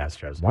about the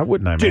Astros. Why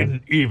wouldn't I, man?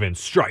 Didn't even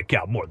strike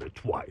out more than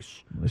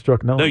twice. They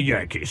struck no. The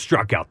Yankees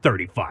struck out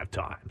 35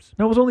 times.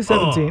 No, it was only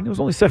 17. It was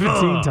only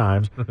 17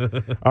 times.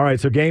 All right,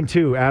 so game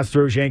 2,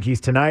 Astros-Yankees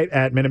tonight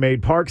at Minute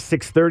Maid Park,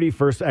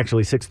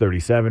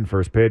 6:37,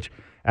 first pitch.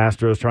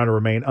 Astros trying to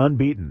remain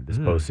unbeaten this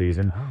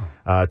postseason.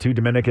 2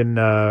 Dominican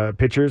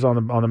pitchers on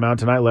the mound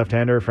tonight,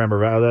 left-hander Framber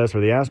Valdez for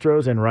the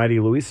Astros and righty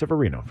Luis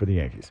Severino for the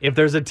Yankees. If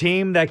there's a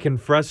team that can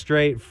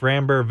frustrate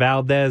Framber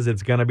Valdez,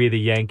 it's going to be the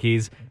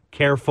Yankees.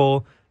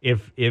 Careful.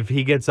 If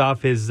he gets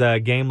off his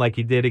game like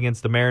he did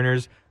against the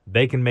Mariners,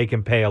 they can make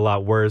him pay a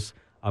lot worse.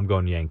 I'm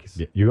going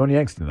Yankees. You're going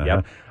Yankees tonight,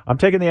 Yep. huh? I'm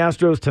taking the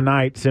Astros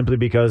tonight simply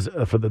because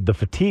for the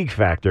fatigue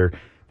factor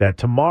that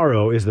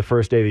tomorrow is the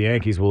first day the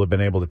Yankees will have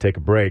been able to take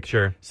a break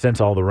since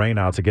all the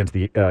rainouts against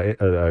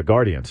the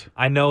Guardians.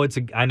 I know it's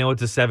a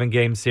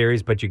 7-game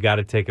series, but you got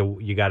to take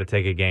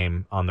a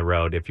game on the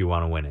road if you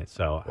want to win it.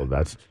 So,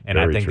 that's and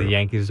I very think true. the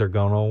Yankees are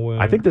going to win.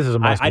 I think this is a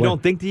must I win.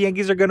 don't think the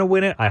Yankees are going to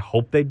win it. I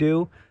hope they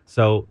do.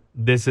 So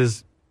this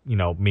is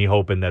me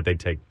hoping that they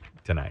take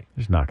tonight.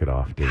 Just knock it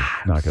off, dude.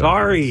 Knock it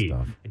Sorry.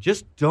 off. I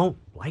just don't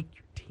like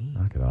your team.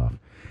 Knock it off.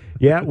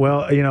 Yeah,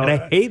 well, you know, And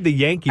I hate the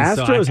Yankees.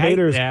 Astros so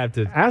haters. I have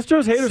to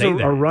Astros haters say are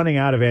that. running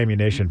out of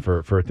ammunition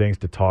for things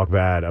to talk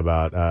bad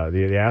about the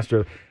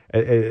Astros.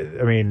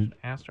 I mean,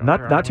 Astros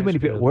not too many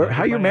people.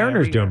 How your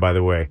Mariners doing, by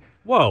the way?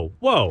 Whoa.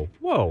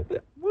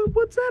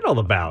 What's that all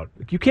about?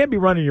 You can't be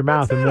running your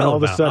mouth and then all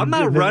of a sudden I'm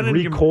not running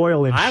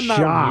recoil in I'm shock.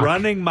 not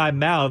running my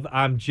mouth.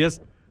 I'm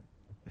just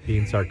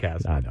being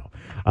sarcastic. I know.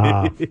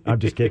 I'm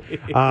just kidding.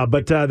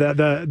 But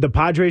the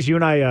Padres, you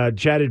and I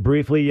chatted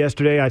briefly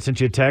yesterday. I sent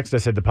you a text. I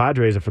said the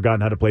Padres have forgotten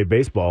how to play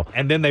baseball.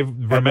 And then they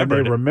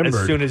remembered, remembered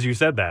as soon as you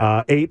said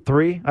that.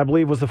 8-3, I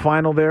believe, was the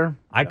final there.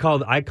 I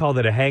called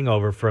it a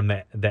hangover from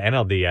the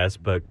NLDS,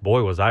 but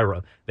boy was I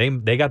wrong.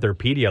 They got their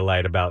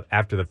Pedialyte about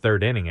after the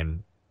third inning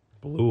and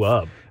blew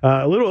up.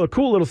 A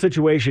cool little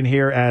situation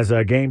here as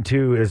Game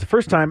 2 is the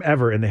first time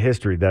ever in the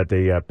history that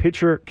the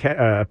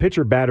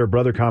pitcher-batter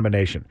brother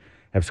combination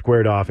have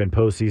squared off in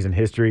postseason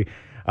history.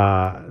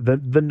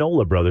 The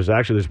Nola brothers,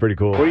 actually, is pretty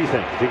cool. What do you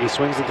think? Think he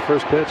swings at the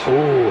first pitch?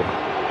 Oh,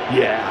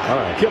 yeah. All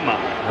right. Come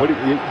on. What do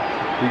you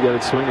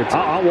got to swing it?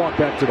 I'll walk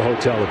back to the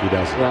hotel if he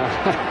does.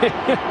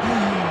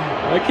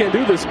 I can't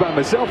do this by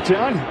myself,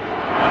 John.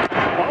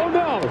 Oh,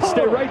 no.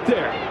 Stay right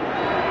there.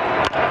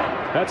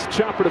 That's a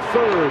chopper to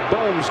third.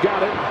 Bones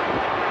got it.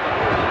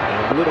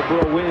 And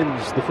Littlebro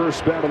wins the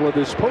first battle of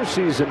this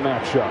postseason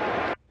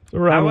matchup.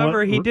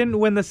 However, he didn't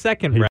win the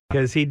second round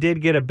because he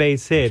did get a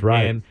base hit,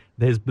 right. and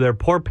their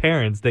poor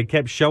parents, they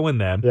kept showing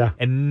them,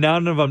 and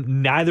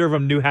neither of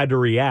them knew how to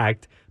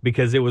react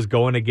because it was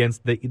going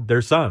against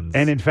their sons.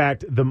 And in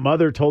fact, the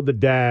mother told the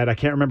dad, I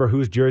can't remember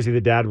whose jersey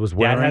the dad was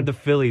wearing. Dad had the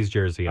Phillies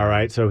jersey on. All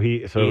right, so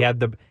he had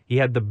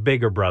the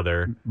bigger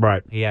brother.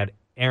 Right. He had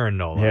Aaron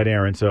Nola. He had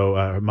Aaron. So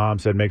her mom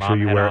said, make sure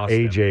you wear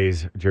Austin.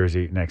 AJ's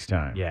jersey next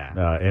time. Yeah.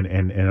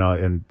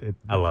 And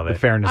I love it. The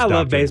fairness I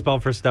love doctrine. baseball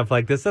for stuff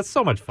like this. That's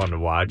so much fun to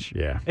watch.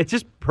 Yeah. It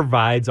just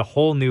provides a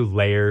whole new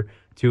layer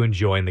to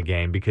enjoying the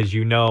game because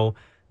you know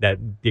that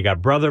you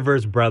got brother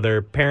versus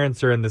brother.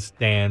 Parents are in the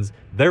stands.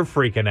 They're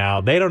freaking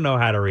out. They don't know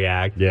how to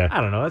react. Yeah. I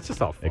don't know. It's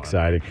just all fun.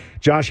 Exciting.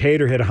 Josh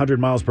Hader hit 100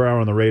 miles per hour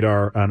on the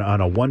radar on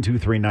a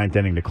 1-2-3 ninth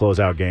inning to close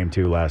out Game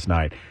 2 last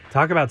night.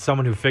 Talk about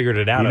someone who figured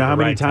it out. You know at how the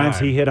many right times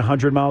time. he hit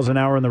 100 miles an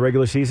hour in the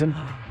regular season?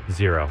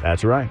 0.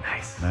 That's right.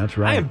 Nice. That's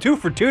right. I am 2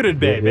 for 2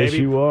 today, Yes, baby.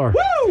 you are.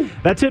 Woo!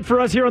 That's it for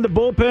us here on the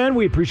Bullpen.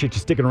 We appreciate you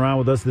sticking around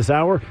with us this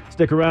hour.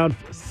 Stick around.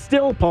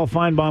 Still, Paul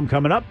Feinbaum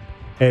coming up.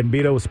 Ed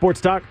Beto with Sports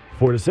Talk,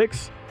 4 to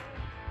 6.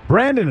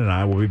 Brandon and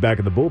I will be back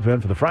in the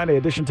Bullpen for the Friday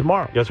edition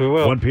tomorrow. Yes, we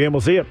will. 1 p.m.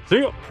 We'll see you. See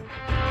you.